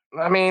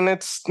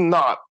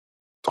not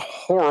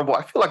horrible.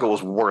 I feel like it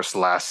was worse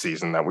last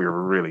season that we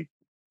were really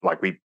I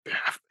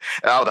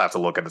would have to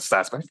look at the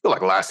stats, but I feel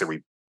like last year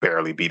we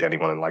barely beat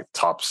anyone in like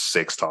top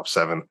 6, top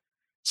 7.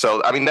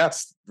 So, I mean,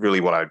 that's really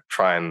what I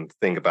try and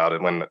think about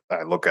it when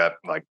I look at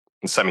like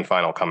the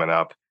semifinal coming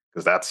up,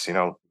 because that's,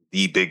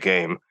 the big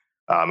game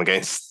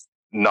against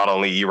not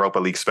only Europa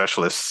League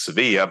specialists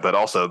Sevilla, but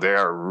also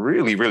they're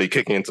really, really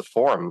kicking into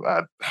form.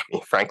 I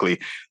mean,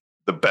 frankly,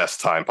 the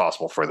best time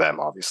possible for them,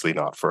 obviously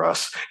not for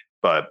us.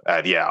 But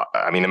yeah,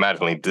 I mean,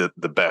 imagine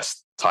the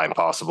best time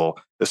possible,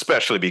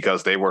 especially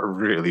because they were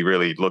really,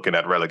 really looking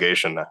at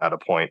relegation at a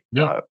point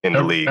in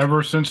the league.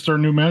 Ever since their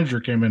new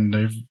manager came in,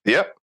 they've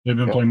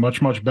been playing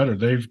much, much better.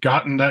 They've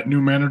gotten that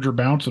new manager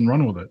bounce and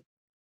run with it.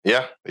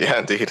 Yeah,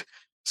 indeed.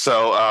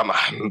 So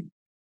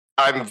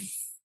I'm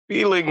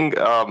feeling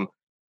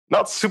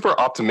not super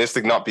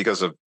optimistic, not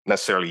because of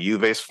necessarily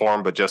Juve's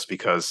form, but just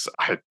because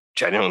I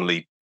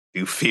genuinely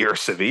do fear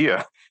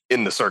Sevilla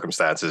in the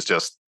circumstances,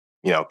 just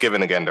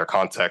given again their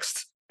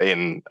context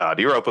in the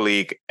Europa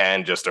League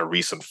and just their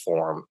recent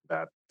form,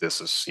 that this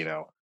is,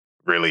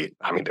 really,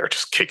 I mean, they're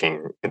just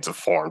kicking into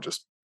form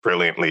just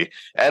brilliantly.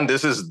 And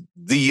this is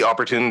the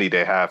opportunity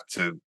they have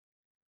to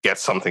get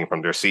something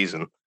from their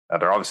season.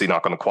 They're obviously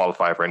not going to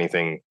qualify for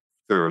anything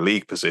through a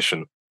league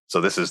position.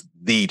 So this is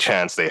the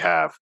chance they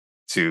have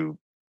to,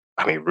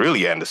 I mean,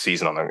 really end the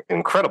season on an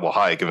incredible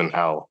high, given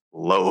how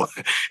low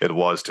it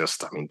was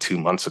just, 2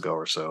 months ago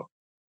or so.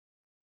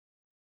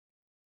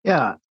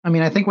 Yeah, I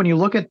mean, I think when you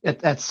look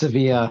at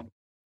Sevilla,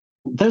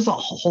 there's a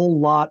whole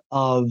lot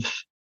of,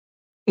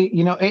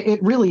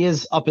 it really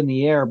is up in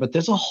the air, but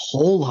there's a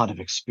whole lot of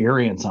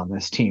experience on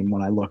this team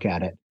when I look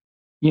at it.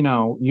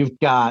 You've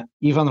got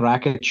Ivan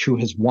Rakic, who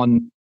has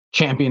won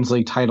Champions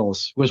League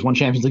titles,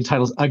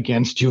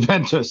 against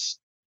Juventus.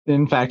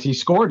 In fact, he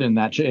scored in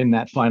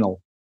that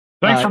final.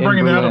 Thanks for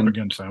bringing that up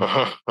again, Sam.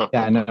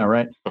 Yeah, I know,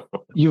 right?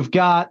 You've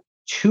got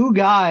 2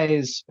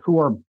 guys who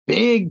are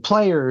big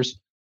players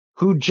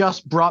who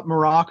just brought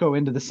Morocco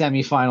into the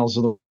semifinals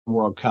of the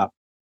World Cup,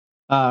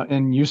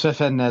 and Youssef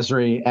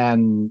En-Nesyri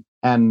and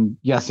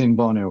Yassine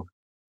Bonu.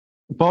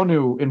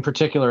 Bonu, in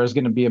particular, is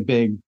going to be a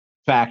big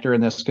factor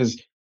in this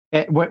because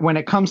when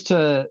it comes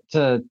to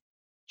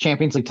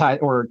Champions League tie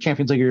or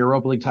Champions League or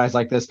Europa League ties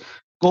like this,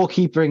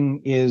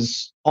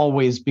 goalkeeping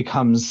always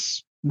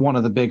becomes one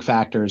of the big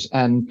factors.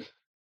 And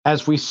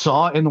as we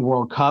saw in the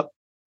World Cup,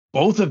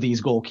 both of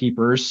these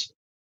goalkeepers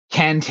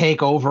can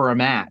take over a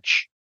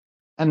match.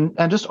 And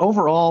just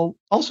overall,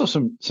 also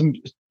some.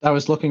 I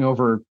was looking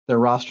over their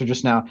roster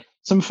just now.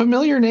 Some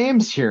familiar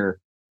names here.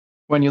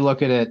 When you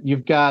look at it,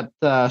 you've got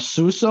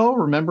Suso.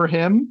 Remember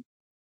him?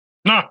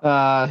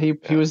 No.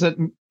 He was at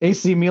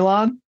AC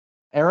Milan.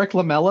 Eric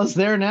Lamella's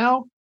there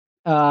now,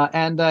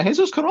 and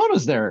Jesus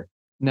Corona's there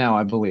now,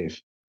 I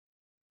believe.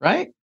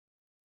 Right?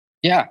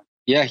 Yeah,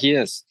 he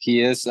is.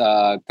 He is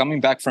coming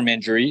back from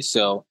injury,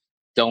 so.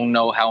 Don't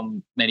know how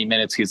many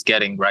minutes he's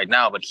getting right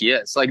now, but he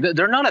is. Like,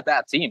 they're not a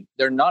bad team.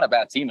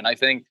 And I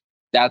think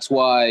that's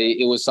why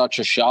it was such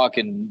a shock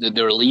in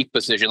their league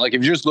position. Like,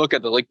 if you just look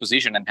at the league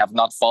position and have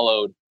not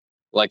followed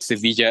like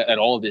Sevilla at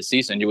all this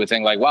season, you would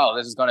think like, wow,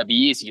 this is going to be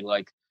easy.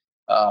 Like,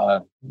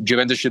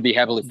 Juventus should be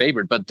heavily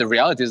favored. But the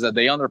reality is that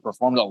they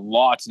underperformed a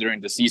lot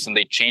during the season.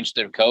 They changed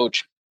their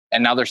coach,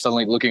 and now they're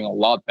suddenly looking a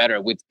lot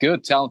better with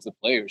good, talented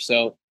players.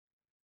 So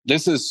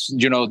this is,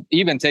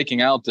 even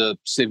taking out the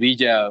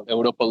Sevilla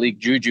Europa League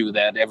juju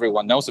that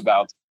everyone knows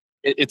about,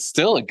 it's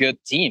still a good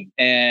team.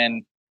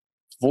 And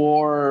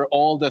for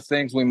all the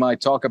things we might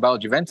talk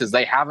about Juventus,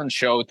 they haven't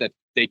showed that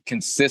they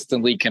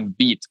consistently can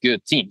beat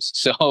good teams.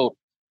 So,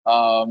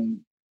 I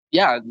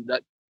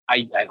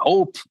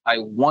hope, I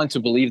want to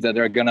believe that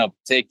they're going to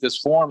take this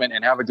form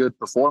and have a good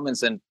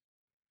performance and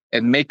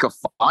make a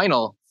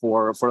final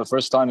for the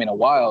first time in a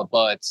while.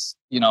 But,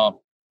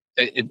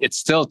 it's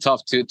still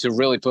tough to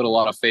really put a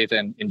lot of faith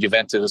in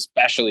Juventus,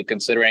 especially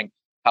considering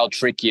how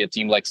tricky a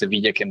team like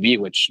Sevilla can be,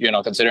 which,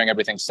 considering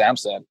everything Sam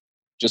said,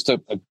 just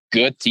a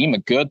good team, a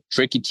good,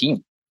 tricky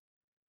team.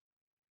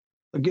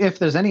 If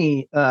there's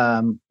any,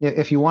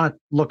 if you want to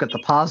look at the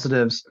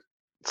positives,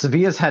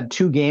 Sevilla's had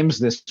 2 games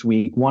this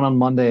week, one on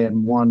Monday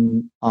and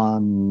one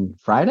on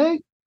Friday,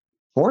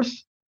 4th,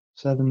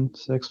 7,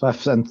 6,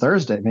 5, and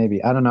Thursday,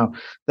 maybe. I don't know.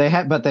 They've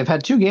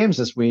had 2 games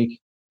this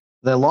week.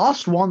 They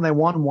lost one, they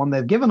won one.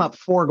 They've given up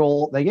 4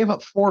 goals. They gave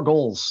up 4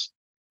 goals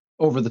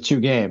over the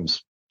 2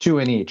 games, 2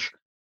 in each.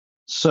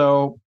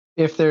 So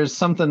if there's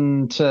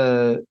something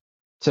to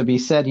be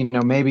said,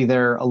 maybe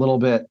they're a little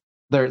bit,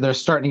 they're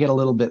starting to get a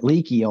little bit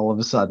leaky all of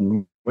a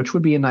sudden, which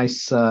would be a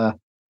nice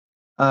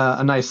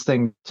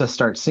thing to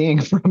start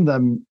seeing from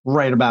them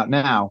right about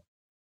now.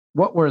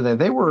 What were they?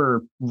 They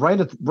were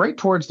right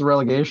towards the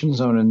relegation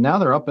zone, and now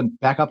they're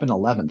back up in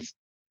 11th.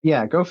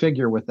 Yeah, go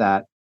figure with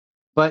that.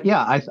 But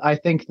yeah, I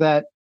think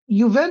that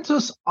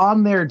Juventus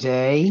on their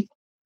day,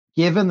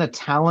 given the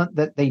talent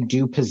that they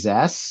do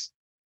possess,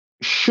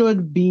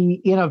 should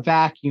be in a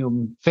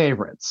vacuum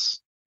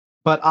favorites.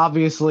 But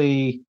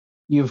obviously,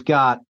 you've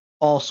got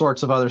all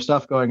sorts of other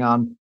stuff going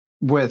on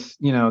with,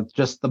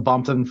 just the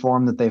bump in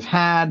form that they've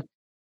had.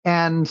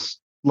 And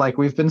like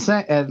we've been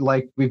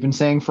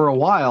saying for a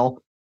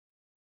while,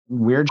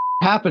 weird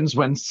happens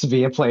when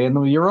Sevilla play in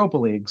the Europa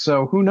League.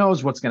 So who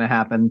knows what's going to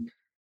happen?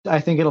 I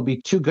think it'll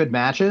be 2 good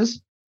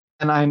matches.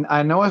 And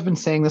I know I've been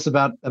saying this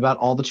about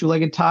all the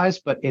 2-legged ties,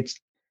 but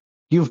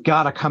you've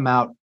got to come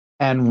out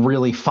and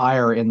really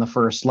fire in the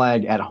first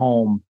leg at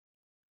home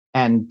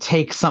and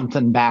take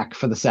something back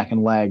for the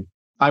second leg.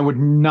 I would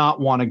not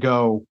want to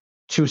go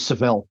to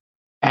Seville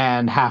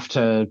and have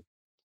to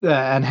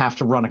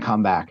run a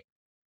comeback.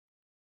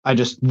 I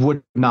just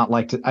would not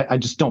like to. I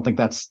just don't think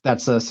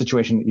that's a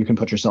situation that you can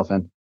put yourself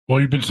in.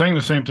 Well, you've been saying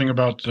the same thing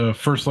about the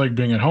first leg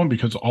being at home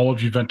because all of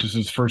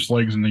Juventus's first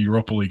legs in the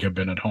Europa League have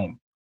been at home.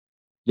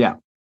 Yeah,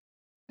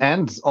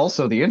 and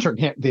also the Inter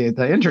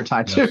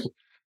tie too. Yes.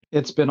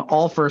 It's been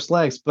all first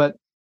legs, but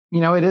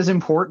it is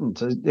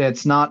important.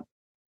 It's not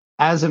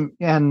as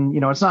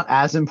it's not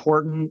as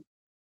important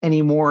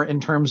anymore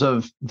in terms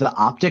of the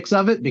optics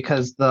of it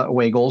because the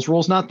away goals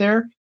rule's not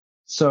there.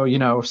 So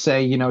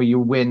say you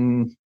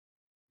win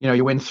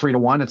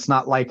 3-1. It's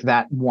not like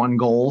that one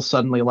goal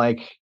suddenly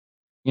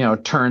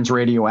turns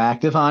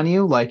radioactive on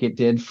you like it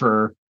did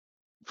for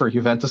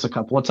Juventus a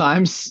couple of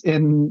times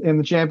in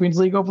the Champions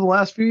League over the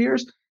last few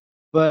years.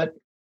 But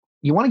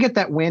you want to get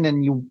that win,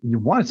 and you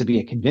want it to be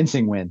a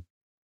convincing win,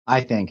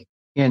 I think,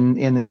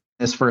 in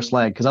this first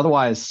leg, because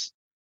otherwise,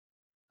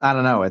 I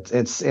don't know.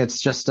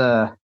 It's just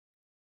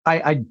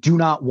I do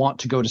not want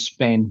to go to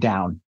Spain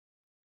down.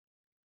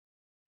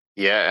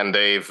 Yeah, and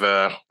they've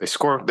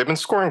been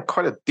scoring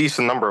quite a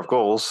decent number of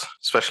goals,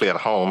 especially at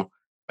home.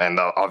 And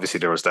obviously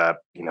there was that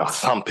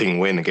thumping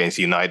win against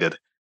United,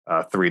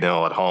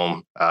 3-0 at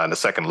home in the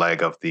second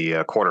leg of the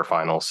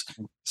quarterfinals.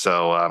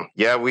 So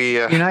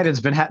United's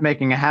been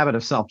making a habit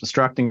of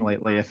self-destructing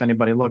lately. If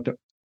anybody looked at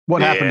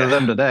what happened to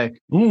them today,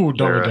 double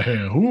the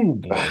hair,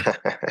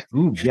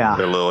 boy, yeah,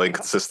 they're a little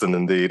inconsistent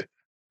indeed.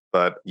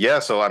 But yeah,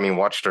 so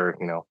watch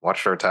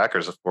their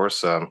attackers, of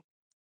course.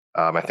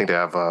 I think they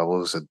have what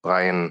was it,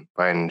 Brian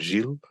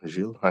Gilles,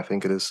 I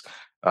think it is.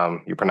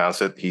 You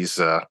pronounce it. He's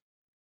on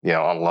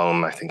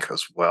loan, I think,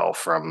 as well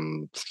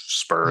from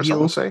Spurs. Gilles.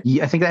 I would say.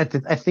 Yeah,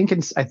 I think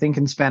in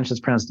Spanish it's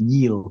pronounced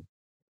Gilles.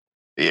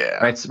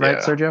 Yeah. Right,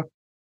 Sergio.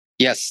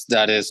 Yes,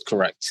 that is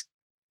correct.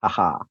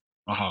 Aha.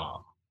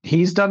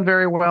 He's done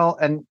very well,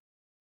 and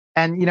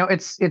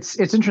it's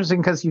interesting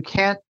because you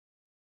can't,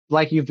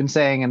 like you've been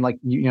saying, and like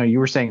you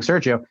were saying,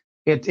 Sergio.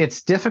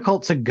 It's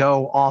difficult to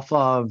go off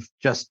of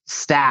just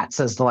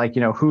stats as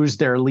to who's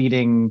their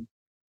leading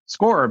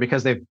scorer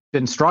because they've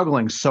been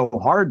struggling so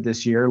hard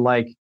this year.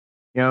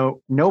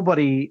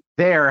 Nobody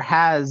there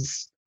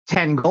has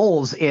 10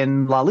 goals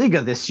in La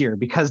Liga this year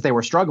because they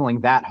were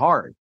struggling that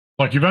hard.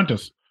 Like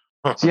Juventus.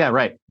 Yeah,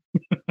 right.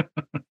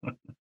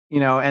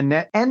 And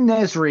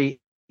Nesri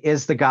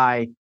is the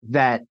guy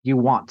that you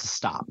want to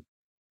stop.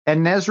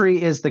 And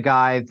Nesri is the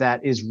guy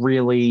that is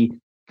really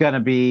going to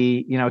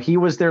be, he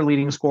was their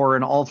leading scorer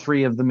in all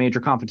 3 of the major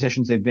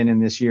competitions they've been in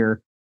this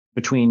year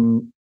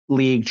between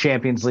League,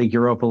 Champions League,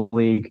 Europa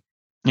League.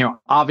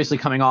 Obviously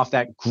coming off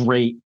that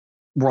great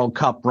World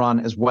Cup run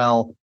as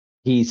well.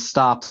 He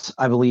stopped,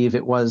 I believe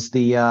it was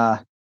the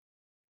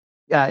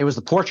it was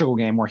the Portugal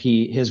game where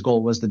his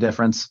goal was the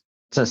difference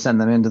to send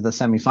them into the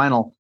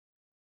semifinal.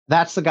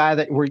 That's the guy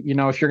that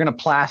if you're going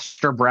to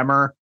plaster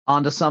Bremer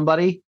onto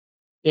somebody,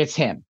 it's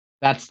him.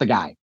 That's the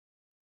guy.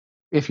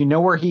 If you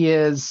know where he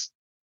is,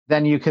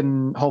 then you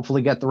can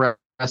hopefully get the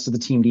rest of the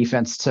team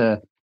defense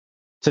to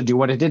do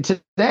what it did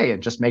today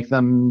and just make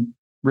them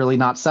really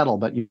not settle.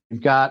 But you've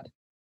got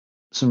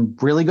some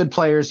really good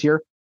players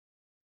here.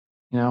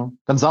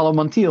 Gonzalo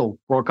Montiel,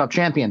 World Cup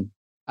champion,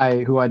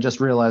 who I just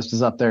realized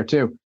is up there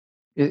too.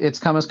 It's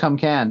come as come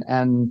can,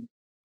 and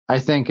I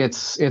think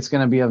it's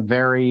going to be a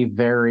very,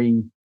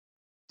 very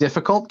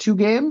difficult 2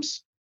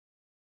 games,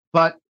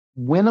 but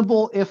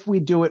winnable if we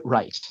do it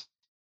right.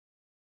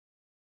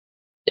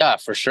 Yeah,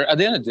 for sure. At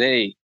the end of the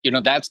day,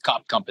 that's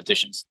cup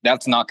competitions.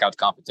 That's knockout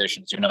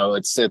competitions.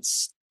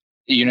 It's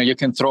you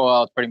can throw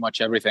out pretty much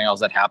everything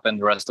else that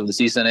happened the rest of the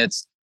season.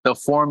 It's the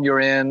form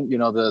you're in,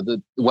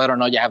 the whether or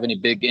not you have any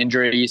big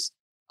injuries.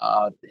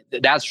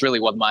 That's really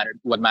what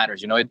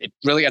matters. It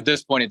really, at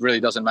this point, it really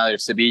doesn't matter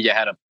if Sevilla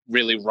had a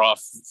really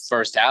rough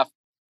first half.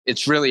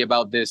 It's really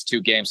about these 2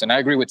 games. And I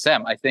agree with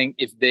Sam. I think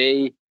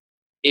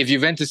if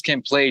Juventus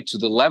can play to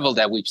the level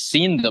that we've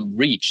seen them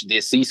reach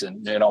this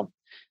season,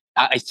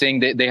 I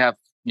think they have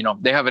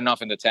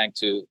enough in the tank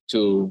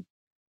to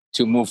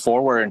move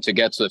forward and to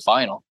get to the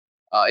final.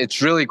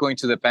 It's really going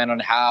to depend on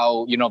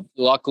how,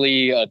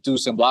 luckily,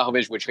 Dusan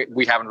Blahovic, which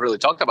we haven't really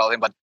talked about him,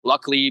 but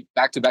luckily,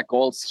 back-to-back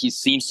goals, he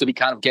seems to be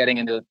kind of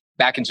getting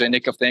back into the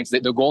nick of things.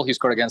 The goal he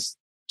scored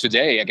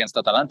today against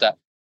Atalanta,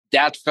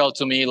 that felt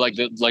to me like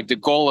the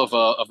goal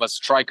of a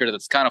striker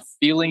that's kind of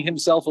feeling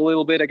himself a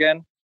little bit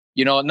again.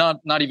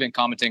 Not even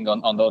commenting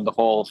on the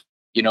whole,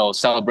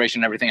 celebration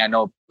and everything. I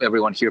know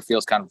everyone here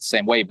feels kind of the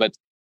same way, but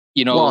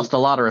lost a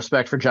lot of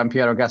respect for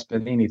Gianpiero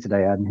Gasperini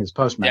today and his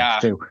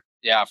post-match too.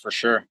 Yeah, for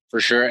sure.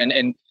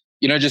 And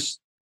just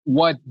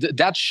what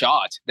that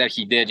shot that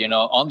he did,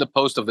 on the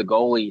post of the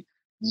goalie,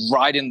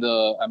 right in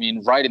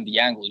the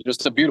angle,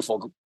 just a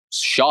beautiful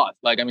shot.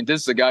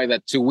 This is a guy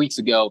that 2 weeks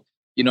ago,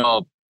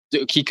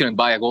 he couldn't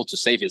buy a goal to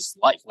save his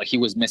life. He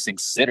was missing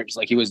sitters,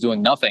 he was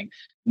doing nothing.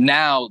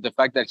 Now, the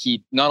fact that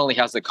he not only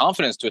has the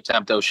confidence to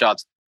attempt those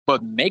shots,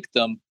 but make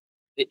them,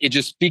 it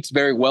just speaks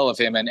very well of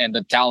him and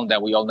the talent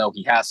that we all know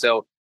he has.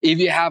 So if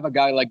you have a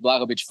guy like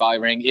Blagovic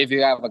firing, if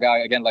you have a guy,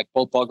 again, like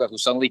Paul Pogba, who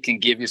suddenly can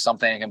give you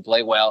something and can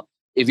play well,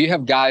 if you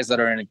have guys that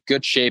are in a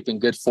good shape and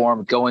good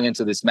form going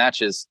into these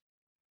matches,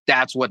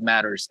 that's what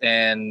matters.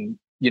 And,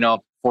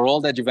 for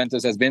all that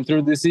Juventus has been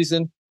through this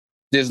season,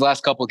 these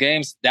last couple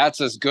games, that's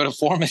as good a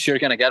form as you're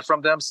going to get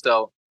from them.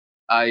 So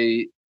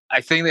I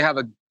think they have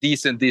a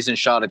decent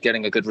shot at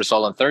getting a good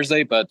result on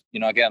Thursday. But,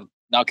 again,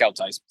 knockout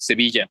ties,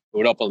 Sevilla,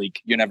 Europa League,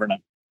 you never know.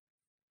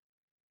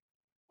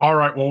 All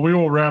right. Well, we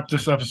will wrap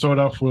this episode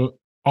off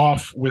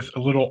with a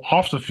little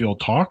off the field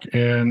talk,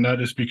 and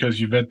that is because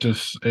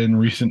Juventus in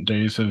recent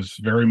days has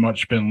very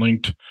much been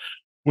linked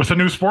with a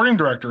new sporting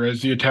director,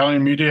 as the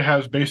Italian media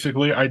has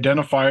basically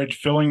identified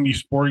filling the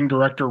sporting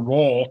director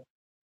role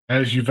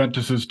as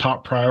Juventus's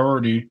top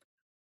priority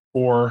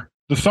for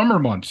the summer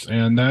months.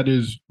 And that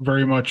is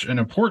very much an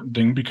important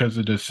thing because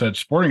it is said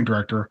sporting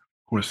director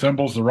who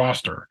assembles the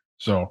roster.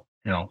 So,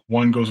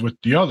 one goes with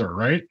the other,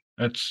 right?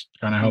 That's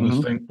kind of how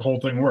this whole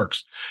thing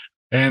works.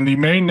 And the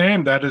main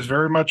name that is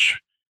very much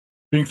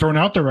being thrown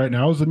out there right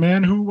now is the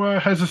man who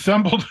has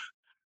assembled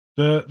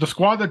the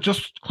squad that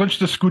just clinched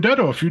the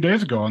Scudetto a few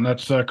days ago, and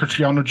that's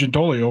Cristiano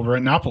Gintoli over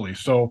at Napoli.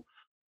 So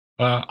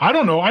I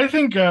don't know. I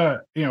think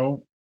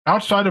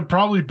outside of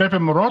probably Beppe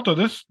Marotta,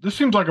 this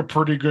seems like a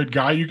pretty good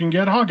guy you can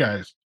get, huh,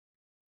 guys?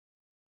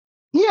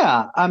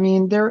 Yeah,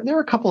 there are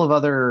a couple of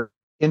other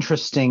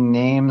interesting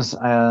names.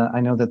 I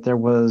know that there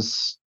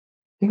was,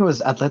 I think it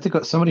was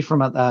Atletico, somebody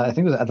from I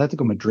think it was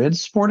Atletico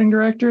Madrid's sporting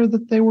director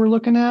that they were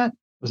looking at.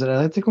 Was it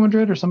Atletico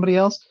Madrid or somebody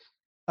else?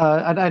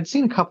 I'd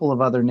seen a couple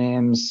of other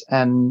names,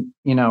 and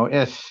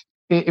if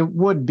it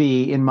would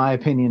be, in my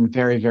opinion,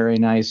 very, very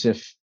nice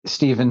if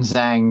Steven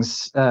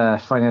Zhang's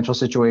financial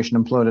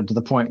situation imploded to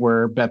the point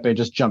where Beppe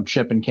just jumped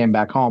ship and came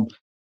back home.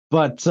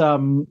 But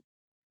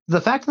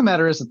the fact of the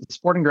matter is that the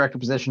sporting director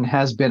position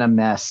has been a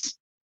mess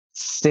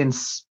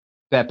since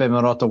Beppe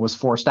Marotta was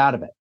forced out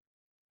of it.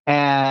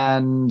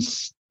 And,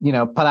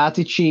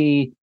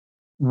 Paratici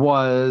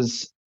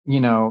was,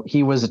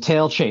 he was a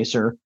tail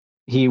chaser.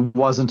 He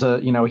wasn't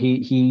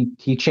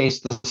he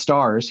chased the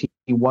stars.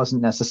 He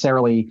wasn't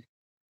necessarily,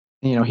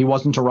 he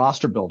wasn't a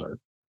roster builder.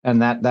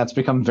 And that's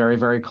become very,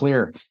 very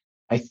clear.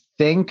 I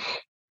think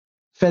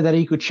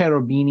Federico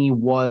Cherubini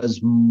was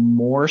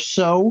more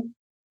so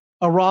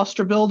a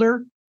roster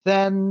builder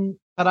than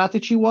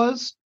Paratici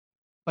was,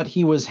 but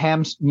he was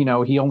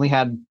he only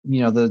had,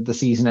 the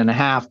season and a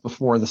half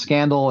before the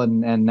scandal,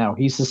 and now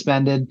he's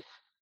suspended.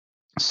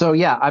 So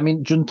yeah,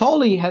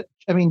 Giuntoli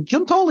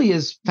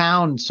has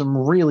found some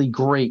really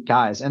great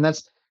guys, and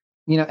that's,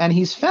 and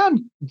he's found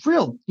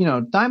real,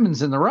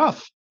 diamonds in the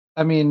rough.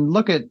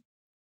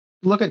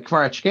 Look at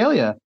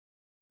Kvaratskhelia.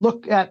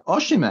 Look at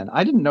Osimhen.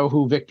 I didn't know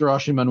who Victor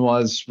Osimhen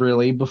was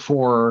really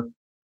before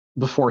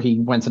before he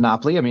went to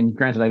Napoli. I mean,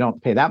 granted, I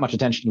don't pay that much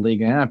attention to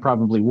Liga, and I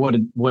probably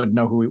would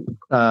know who he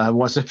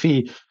was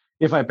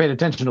if I paid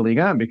attention to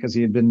Liga because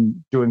he had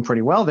been doing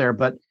pretty well there.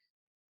 But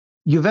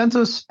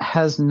Juventus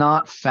has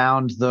not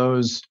found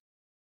those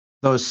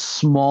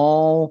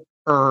smaller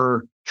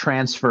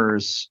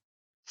transfers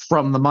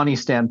from the money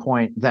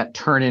standpoint that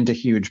turn into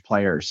huge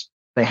players.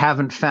 They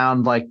haven't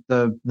found like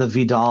the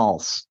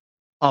Vidals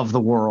of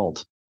the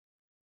world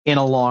in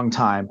a long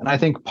time. And I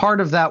think part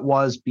of that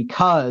was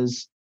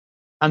because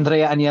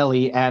Andrea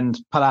Agnelli and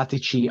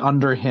Paratici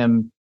under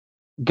him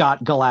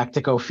got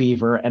Galactico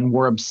fever and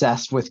were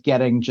obsessed with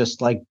getting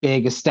just like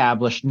big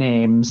established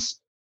names.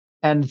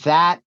 And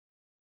that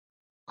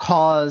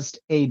caused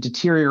a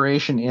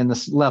deterioration in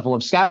the level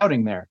of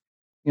scouting there.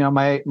 You know,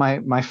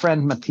 my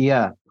friend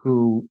Mattia,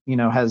 who, you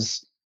know,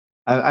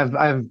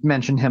 I've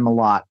mentioned him a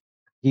lot.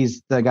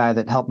 He's the guy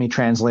that helped me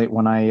translate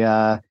when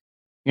I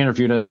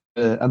interviewed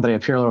Andrea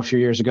Pirlo a few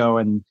years ago,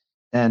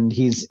 and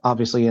he's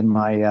obviously in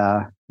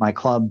my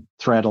club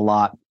thread a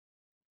lot.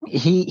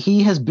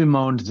 He has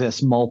bemoaned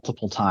this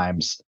multiple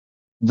times.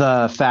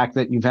 The fact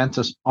that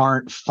Juventus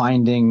aren't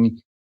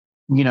finding,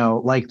 you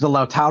know, like the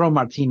Lautaro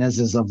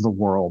Martinezes of the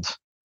world.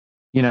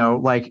 You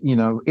know, like, you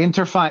know,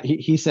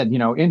 he said, you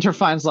know, Inter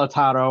finds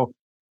Lautaro,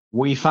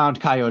 we found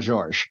Caio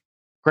Jorge.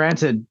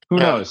 Granted, who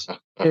knows?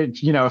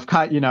 You know, if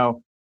you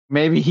know,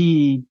 maybe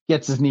he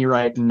gets his knee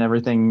right and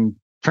everything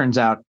turns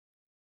out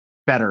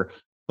better.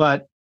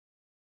 But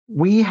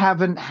we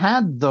haven't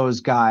had those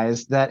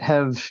guys that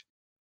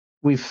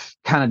we've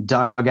kind of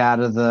dug out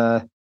of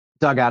the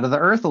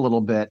earth a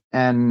little bit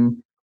and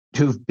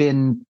who've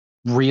been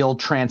real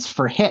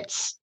transfer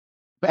hits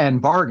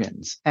and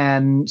bargains.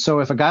 And so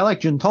if a guy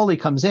like Giuntoli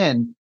comes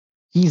in,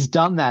 he's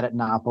done that at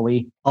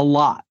Napoli a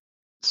lot.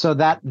 So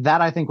that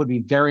I think would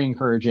be very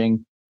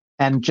encouraging.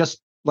 And just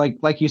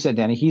like you said,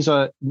 Danny, he's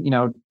to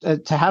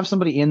have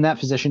somebody in that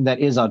position that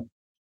is a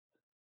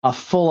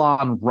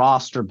full-on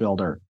roster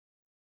builder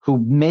who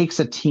makes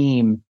a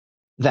team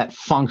that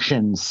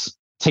functions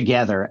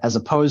together, as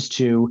opposed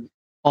to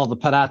all the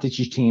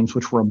Paratici teams,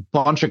 which were a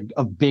bunch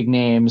of big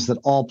names that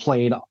all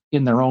played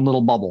in their own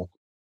little bubble.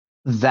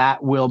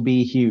 That will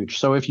be huge.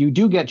 So if you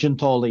do get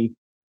Giuntoli,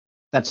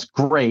 that's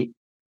great.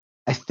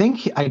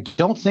 I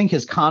don't think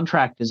his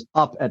contract is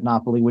up at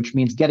Napoli, which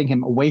means getting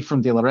him away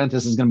from De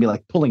Laurentiis is going to be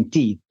like pulling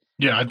teeth.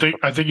 Yeah, I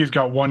think he's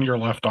got 1 year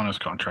left on his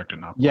contract at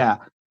Napoli. Yeah,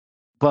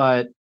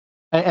 but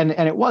and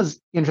it was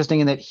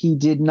interesting in that he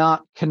did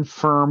not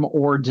confirm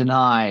or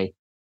deny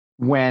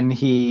when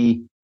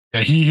he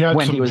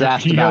was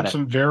asked about it.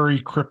 Some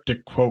very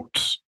cryptic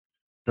quotes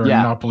during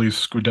Napoli's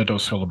Scudetto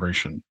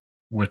celebration,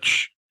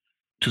 which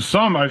to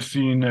some I've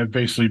seen have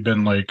basically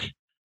been like,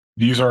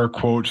 these are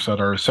quotes that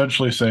are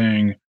essentially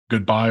saying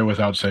goodbye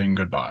without saying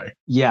goodbye.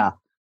 Yeah,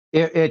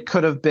 it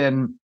could have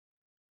been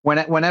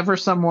whenever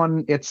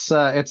someone, it's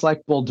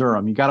like Bull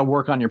Durham. You got to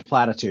work on your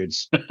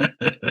platitudes.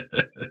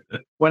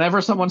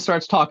 Whenever someone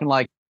starts talking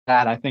like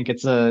that, I think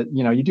it's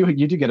you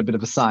do get a bit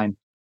of a sign.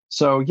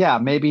 So yeah,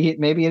 maybe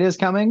it is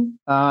coming.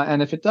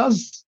 And if it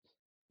does,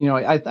 you know,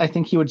 I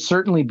think he would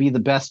certainly be the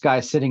best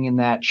guy sitting in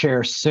that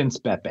chair since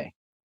Beppe.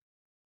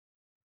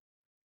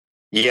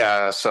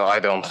 Yeah, so I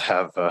don't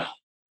have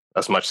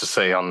as much to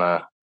say on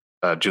the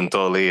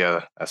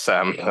Giuntoli as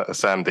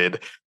Sam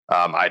did.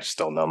 I just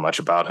don't know much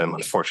about him,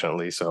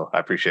 unfortunately. So I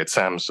appreciate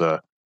Sam's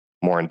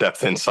more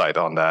in-depth insight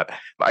on that.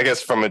 I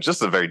guess from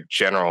just a very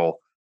general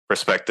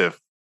perspective,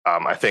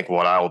 I think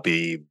what I'll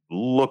be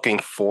looking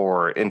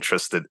for,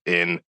 interested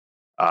in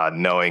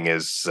knowing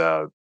is,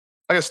 I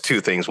guess,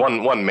 two things.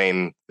 One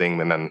main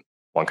thing and then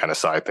one kind of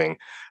side thing.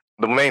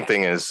 The main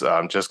thing is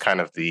just kind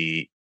of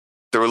the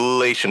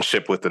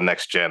relationship with the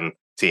next gen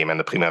team and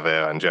the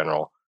Primavera in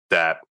general.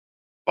 That,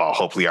 well,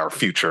 hopefully our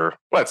future.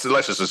 Let's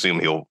just assume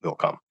he'll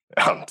come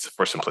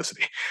for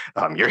simplicity.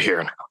 You're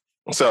here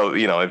now, so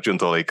you know if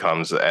Giuntoli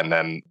comes, and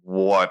then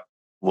what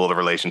will the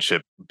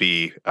relationship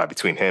be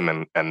between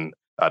him and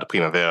the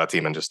Primavera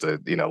team and just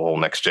the whole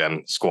next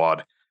gen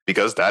squad?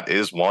 Because that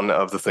is one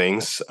of the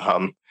things.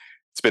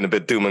 It's been a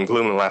bit doom and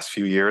gloom in the last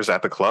few years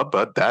at the club,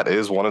 but that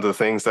is one of the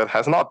things that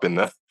has not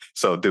been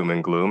so doom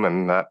and gloom,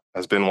 and that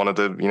has been one of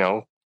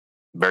the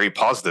very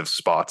positive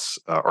spots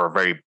or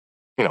very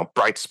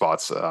bright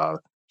spots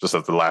just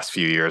of the last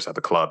few years at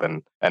the club,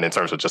 and in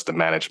terms of just the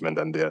management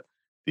and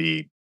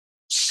the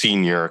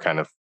senior kind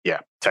of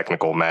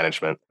technical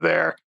management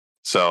there.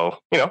 So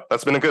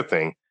that's been a good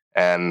thing.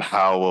 And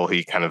how will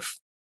he kind of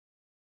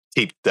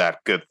keep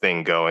that good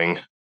thing going?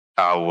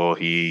 How will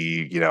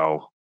he, in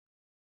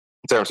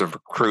terms of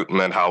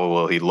recruitment, how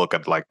will he look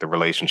at like the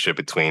relationship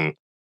between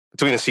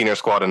the senior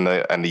squad and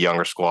the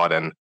younger squad?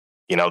 And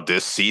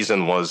this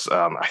season was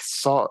I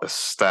saw a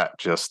stat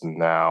just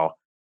now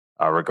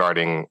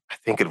regarding, I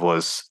think it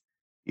was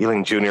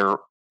Ealing Jr.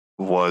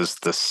 was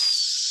the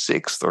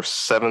 6th or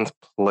 7th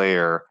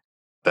player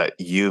that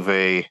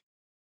Juve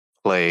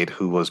played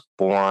who was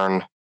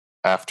born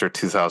after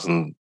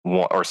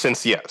 2001 or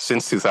since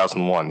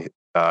 2001.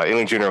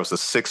 Ealing Jr. was the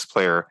 6th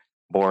player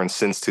born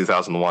since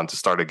 2001 to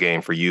start a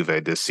game for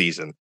Juve this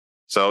season.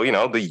 So,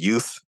 the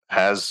youth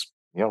has,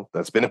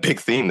 that's been a big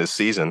theme this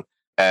season.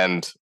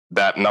 And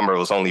that number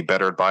was only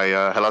bettered by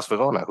Hellas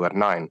Verona, who had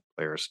 9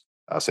 players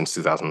since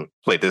 2000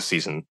 played this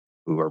season,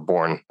 who were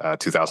born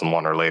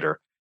 2001 or later.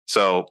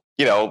 So,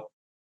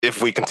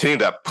 if we continue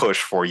that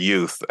push for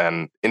youth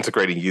and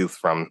integrating youth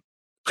from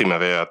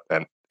Primavera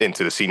and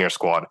into the senior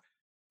squad,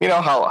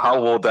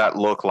 how will that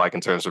look like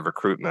in terms of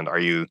recruitment? Are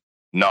you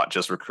not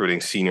just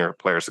recruiting senior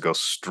players to go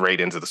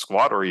straight into the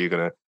squad, or are you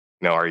going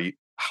to,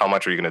 how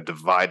much are you going to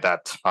divide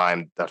that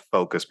time, that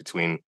focus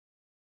between,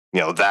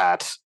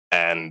 that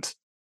and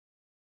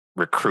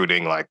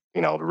recruiting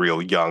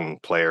real young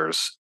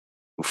players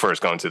who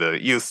first go into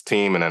the youth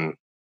team and then,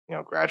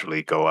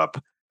 gradually go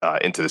up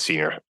into the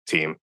senior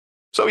team.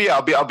 So yeah,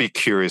 I'll be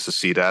curious to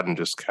see that and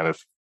just kind of,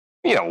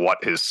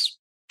 what his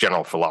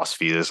general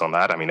philosophy is on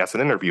that. I mean, that's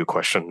an interview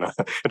question,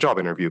 a job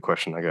interview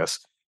question, I guess.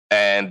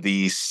 And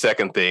the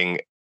second thing,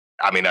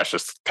 I mean, that's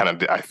just kind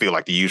of, I feel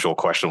like the usual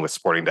question with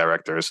sporting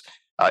directors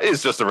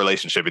is just the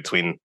relationship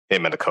between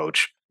him and the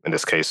coach. In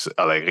this case,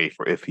 Allegri,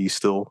 if he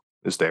still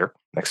is there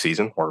next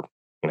season or,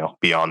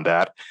 beyond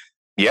that.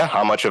 Yeah,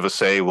 how much of a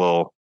say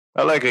will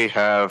Allegri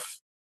have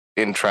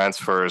in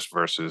transfers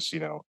versus,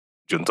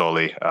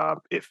 Giuntoli,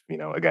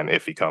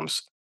 if he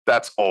comes?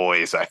 That's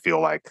always, I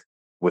feel like,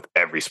 with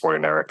every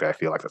sporting director, I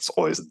feel like that's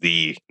always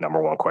the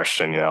number one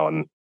question,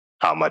 and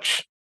how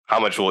much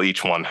will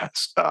each one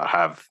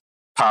have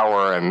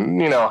power,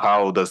 and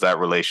how does that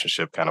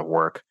relationship kind of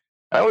work?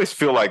 I always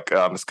feel like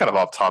it's kind of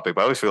off topic,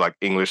 but I always feel like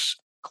English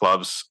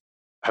clubs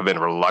have been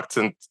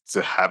reluctant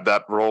to have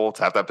that role,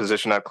 to have that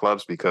position at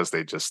clubs, because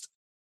they just,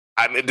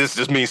 I mean, this is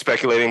just me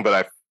speculating, but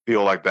I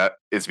feel like that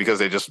it's because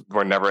they just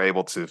were never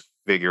able to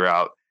figure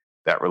out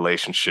that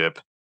relationship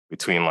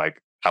between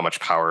like how much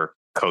power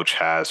coach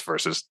has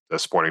versus the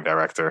sporting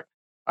director.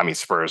 I mean,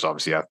 Spurs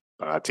obviously had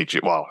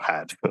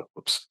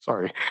oops,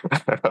 sorry.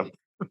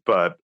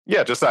 But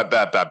yeah, just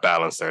that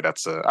balance there.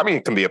 That's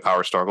it can be a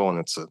power struggle, and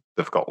it's a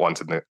difficult one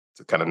to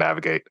kind of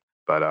navigate.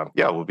 But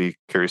yeah, we'll be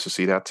curious to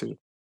see that too.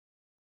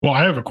 Well,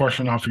 I have a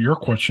question off of your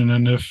question,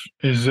 and if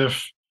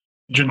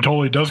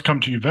Giuntoli does come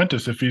to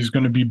Juventus, if he's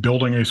going to be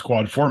building a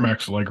squad for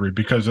Max Allegri,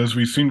 because as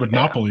we've seen with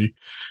Napoli,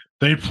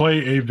 they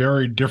play a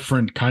very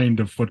different kind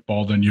of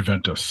football than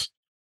Juventus.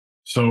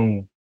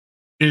 So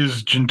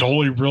is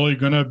Giuntoli really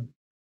going to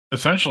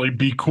essentially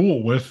be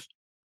cool with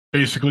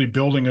basically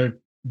building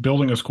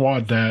a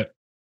squad that,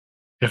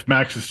 if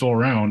Max is still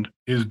around,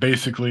 is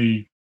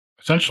basically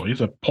essentially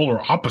the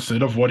polar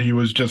opposite of what he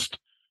was just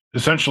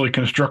essentially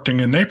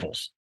constructing in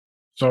Naples?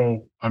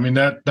 So, I mean,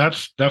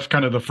 that's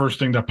kind of the first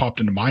thing that popped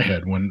into my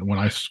head when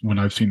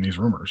I've seen these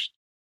rumors.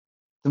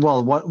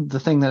 Well, what the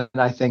thing that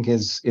I think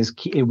is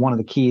key, one of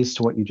the keys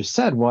to what you just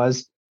said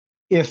was,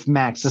 if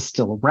Max is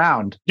still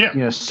around. Yeah.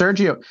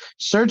 Sergio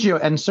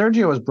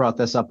has brought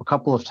this up a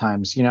couple of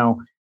times.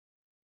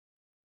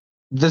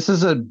 This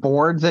is a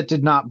board that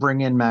did not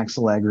bring in Max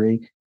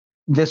Allegri.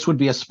 This would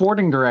be a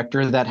sporting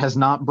director that has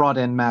not brought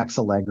in Max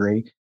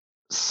Allegri.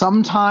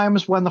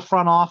 Sometimes when the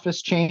front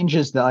office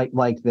changes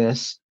like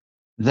this,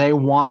 they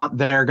want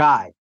their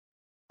guy.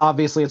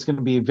 Obviously, it's going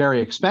to be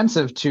very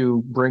expensive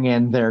to bring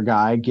in their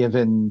guy,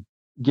 given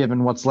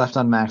what's left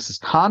on Max's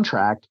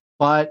contract,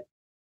 but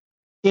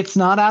it's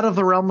not out of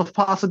the realm of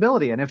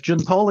possibility. And if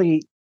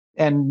Giuntoli,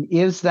 and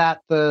is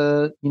that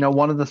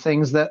one of the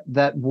things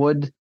that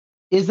would,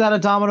 is that a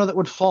domino that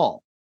would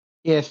fall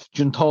if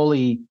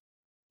Giuntoli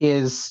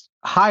is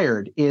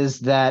hired, is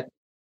that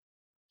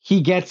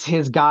he gets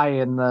his guy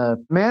in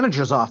the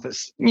manager's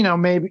office,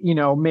 maybe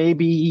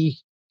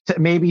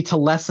to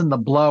lessen the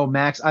blow,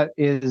 Max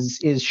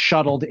is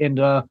shuttled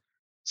into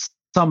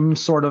some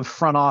sort of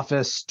front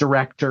office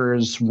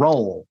director's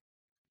role.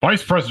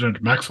 Vice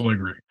President Max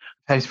Allegri.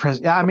 Vice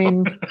President. I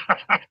mean,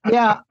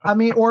 yeah. I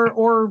mean,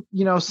 or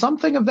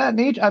something of that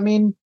nature. I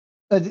mean,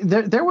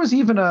 there was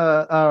even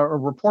a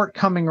report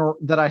coming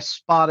that I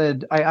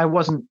spotted. I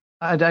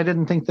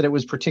didn't think that it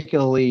was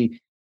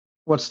particularly.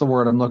 What's the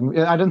word I'm looking?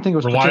 I didn't think it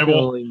was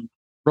particularly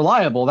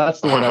reliable.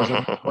 That's the word I was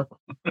looking for.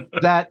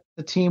 That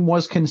the team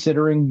was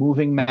considering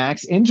moving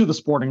Max into the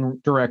sporting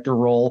director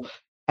role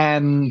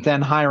and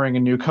then hiring a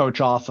new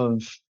coach off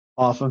of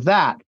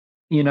that.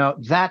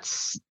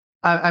 That's,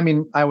 I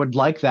mean, I would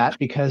like that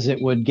because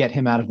it would get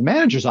him out of the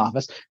manager's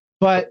office,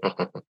 but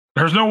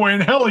there's no way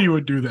in hell he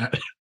would do that.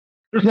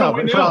 No,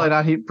 probably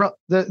not.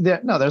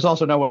 No, there's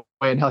also no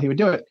way in hell he would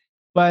do it,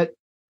 but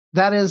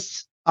that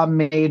is a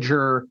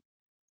major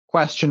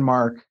question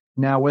mark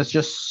now, with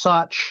just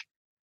such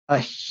a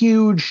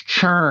huge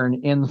churn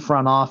in the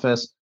front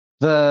office.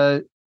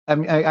 I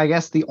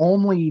guess the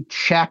only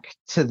check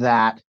to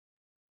that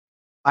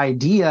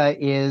idea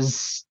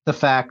is the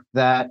fact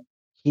that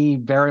he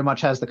very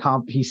much has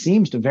he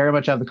seems to very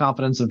much have the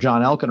confidence of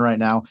John Elkann right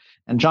now,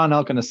 and John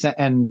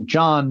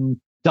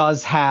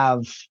does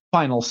have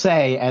final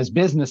say as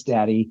business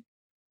daddy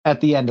at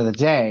the end of the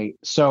day.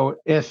 So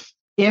if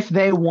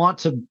they want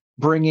to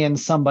bring in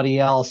somebody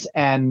else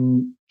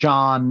and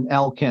John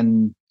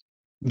Elkann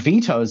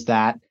vetoes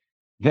that,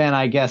 then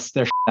I guess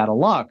they're out of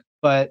luck.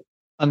 But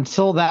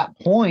until that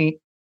point,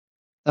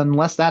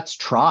 unless that's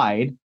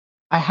tried,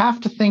 I have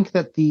to think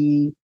that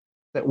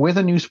that with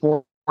a new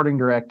sporting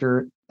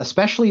director,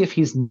 especially if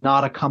he's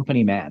not a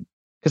company man,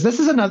 because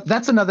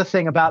that's another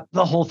thing about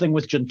the whole thing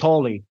with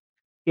Gintoli,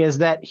 is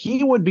that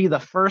he would be the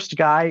first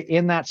guy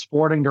in that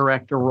sporting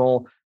director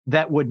role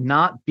that would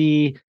not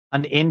be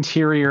an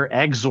interior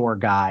exor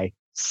guy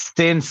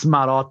since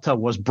Marotta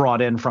was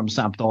brought in from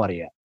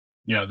Sampdoria.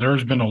 Yeah,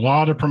 there's been a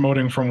lot of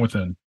promoting from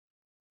within.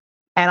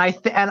 And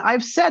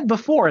I've said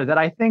before that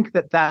I think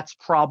that that's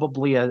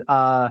probably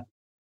a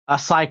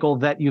cycle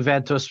that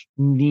Juventus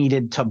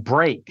needed to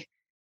break,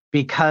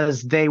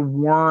 because they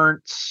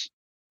weren't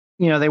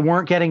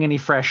getting any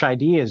fresh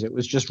ideas. It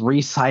was just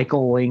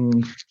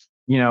recycling.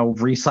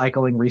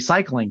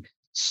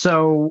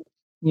 So,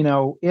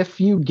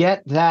 if you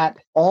get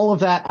all of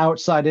that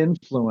outside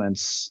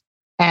influence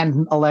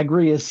and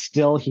Allegri is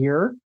still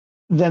here,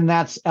 then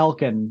that's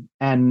Elkin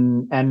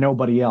and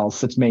nobody else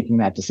that's making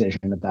that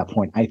decision at that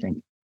point, I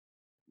think.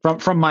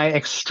 From my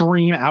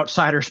extreme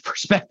outsider's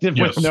perspective,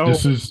 yes,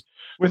 this is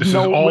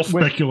all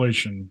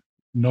speculation.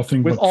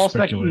 Nothing but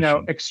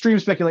speculation. Extreme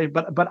speculation.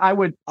 But I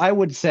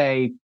would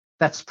say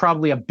that's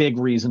probably a big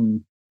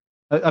reason,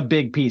 a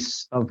big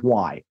piece of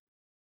why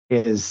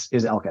is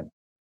Elkin.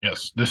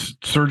 Yes, this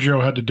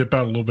Sergio had to dip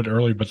out a little bit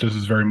early, but this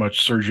is very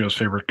much Sergio's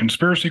favorite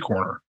conspiracy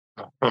corner.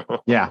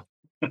 Yeah.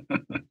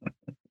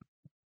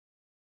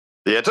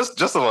 Yeah,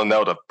 just on a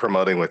note of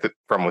promoting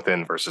from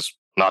within versus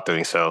not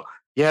doing so.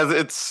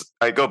 Yeah,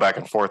 I go back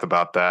and forth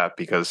about that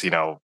because,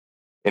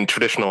 in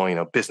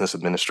traditional, business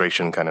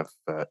administration kind of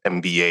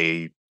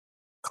MBA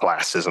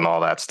classes and all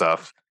that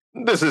stuff,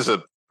 this is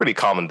a pretty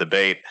common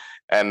debate.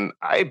 And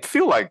I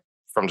feel like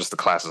from just the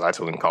classes I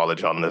took in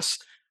college on this,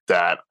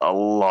 that a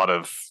lot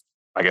of,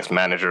 I guess,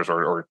 managers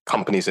or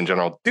companies in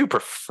general do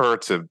prefer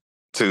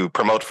to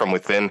promote from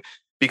within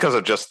because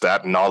of just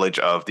that knowledge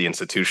of the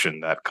institution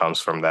that comes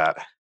from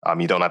that.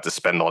 You don't have to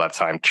spend all that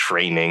time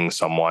training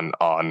someone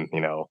on,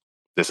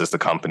 this is the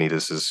company,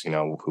 this is,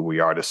 who we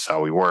are, this is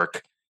how we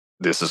work,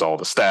 this is all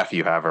the staff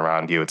you have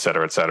around you, et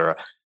cetera, et cetera.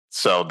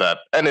 So that,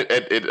 and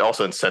it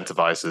also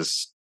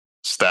incentivizes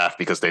staff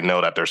because they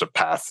know that there's a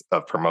path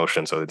of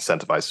promotion. So it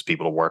incentivizes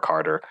people to work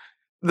harder.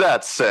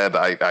 That said,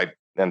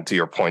 and to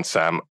your point,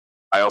 Sam,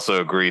 I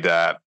also agree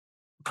that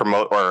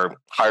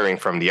hiring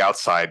from the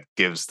outside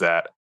gives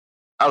that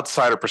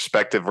outsider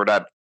perspective or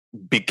that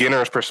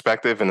beginner's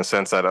perspective in the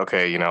sense that,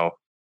 okay,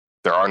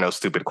 there are no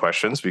stupid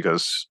questions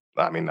because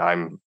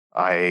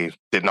I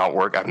did not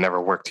work. I've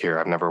never worked here.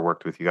 I've never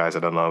worked with you guys. I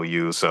don't know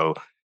you. So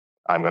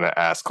I'm going to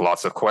ask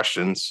lots of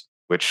questions,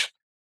 which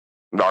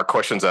are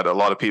questions that a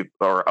lot of people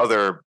or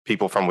other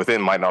people from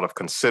within might not have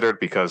considered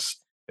because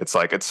it's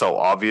like, it's so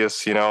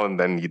obvious, and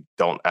then you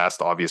don't ask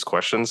the obvious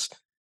questions.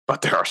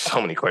 But there are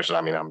so many questions.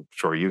 I'm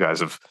sure you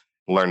guys have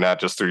learned that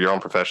just through your own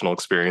professional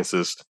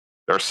experiences.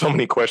 There are so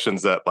many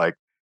questions that like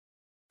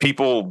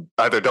people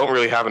either don't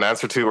really have an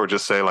answer to or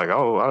just say like,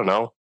 oh, I don't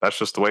know. That's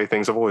just the way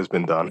things have always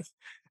been done.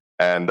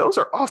 And those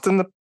are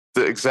often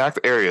the exact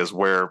areas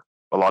where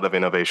a lot of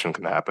innovation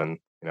can happen.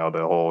 The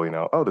whole,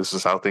 oh, this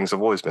is how things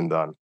have always been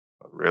done.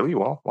 Really?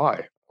 Well,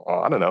 why?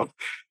 Well, I don't know.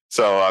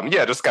 So,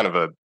 just kind of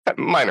a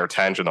minor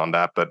tangent on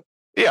that. But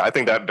yeah, I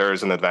think that there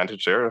is an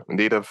advantage there,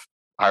 indeed, of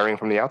hiring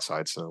from the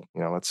outside. So,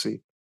 let's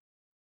see.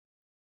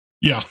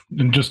 Yeah.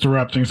 And just to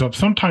wrap things up,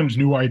 sometimes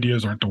new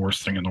ideas aren't the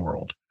worst thing in the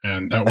world.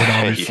 And that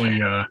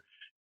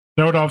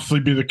would obviously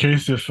be the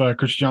case if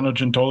Cristiano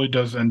Gintoli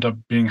does end up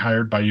being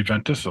hired by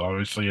Juventus. So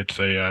obviously, it's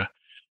a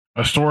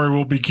story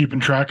we'll be keeping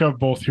track of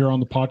both here on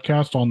the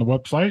podcast, on the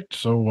website.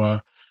 So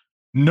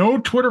no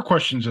Twitter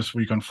questions this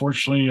week.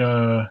 Unfortunately,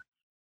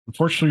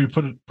 we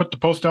put the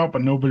post out,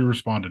 but nobody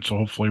responded. So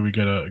hopefully, we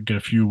get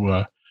a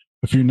few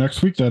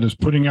next week. That is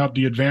putting out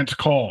the advance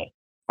call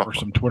for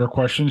some Twitter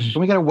questions. Can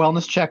we get a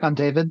wellness check on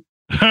David?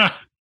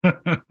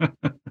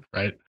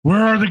 Right.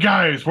 Where are the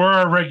guys? Where are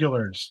our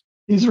regulars?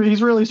 He's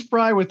really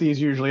spry with these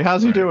usually.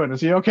 How's he doing?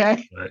 Is he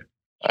okay? Right.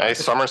 Hey,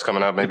 summer's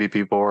coming up. Maybe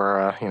people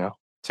are,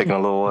 taking a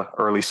little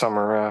early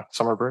summer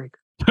break.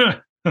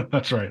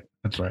 That's right.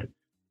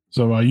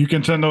 So you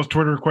can send those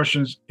Twitter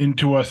questions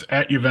into us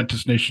at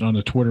Juventus Nation on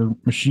the Twitter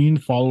machine.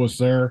 Follow us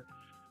there,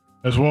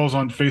 as well as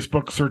on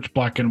Facebook. Search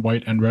Black and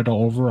White and Red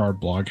all over our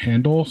blog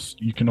handles.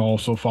 You can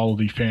also follow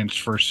the Fans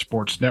First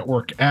Sports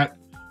Network at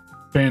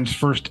Fans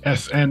First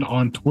SN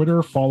on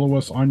Twitter. Follow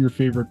us on your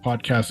favorite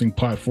podcasting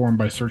platform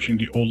by searching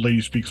the Old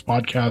Lady Speaks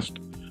podcast,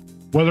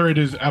 whether it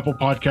is Apple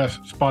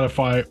Podcasts,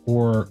 Spotify,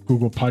 or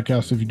Google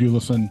Podcasts. If you do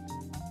listen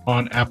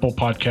on Apple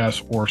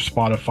Podcasts or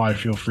Spotify,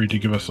 feel free to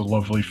give us a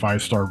lovely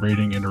 5-star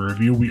rating and a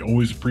review. We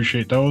always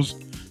appreciate those.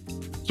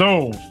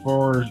 So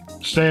for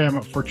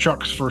Sam, for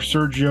Chucks, for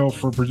Sergio,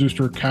 for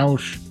producer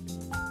Kaush,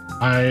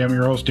 I am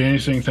your host Danny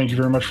saying thank you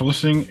very much for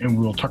listening, and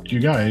we will talk to you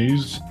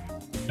guys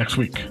next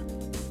week.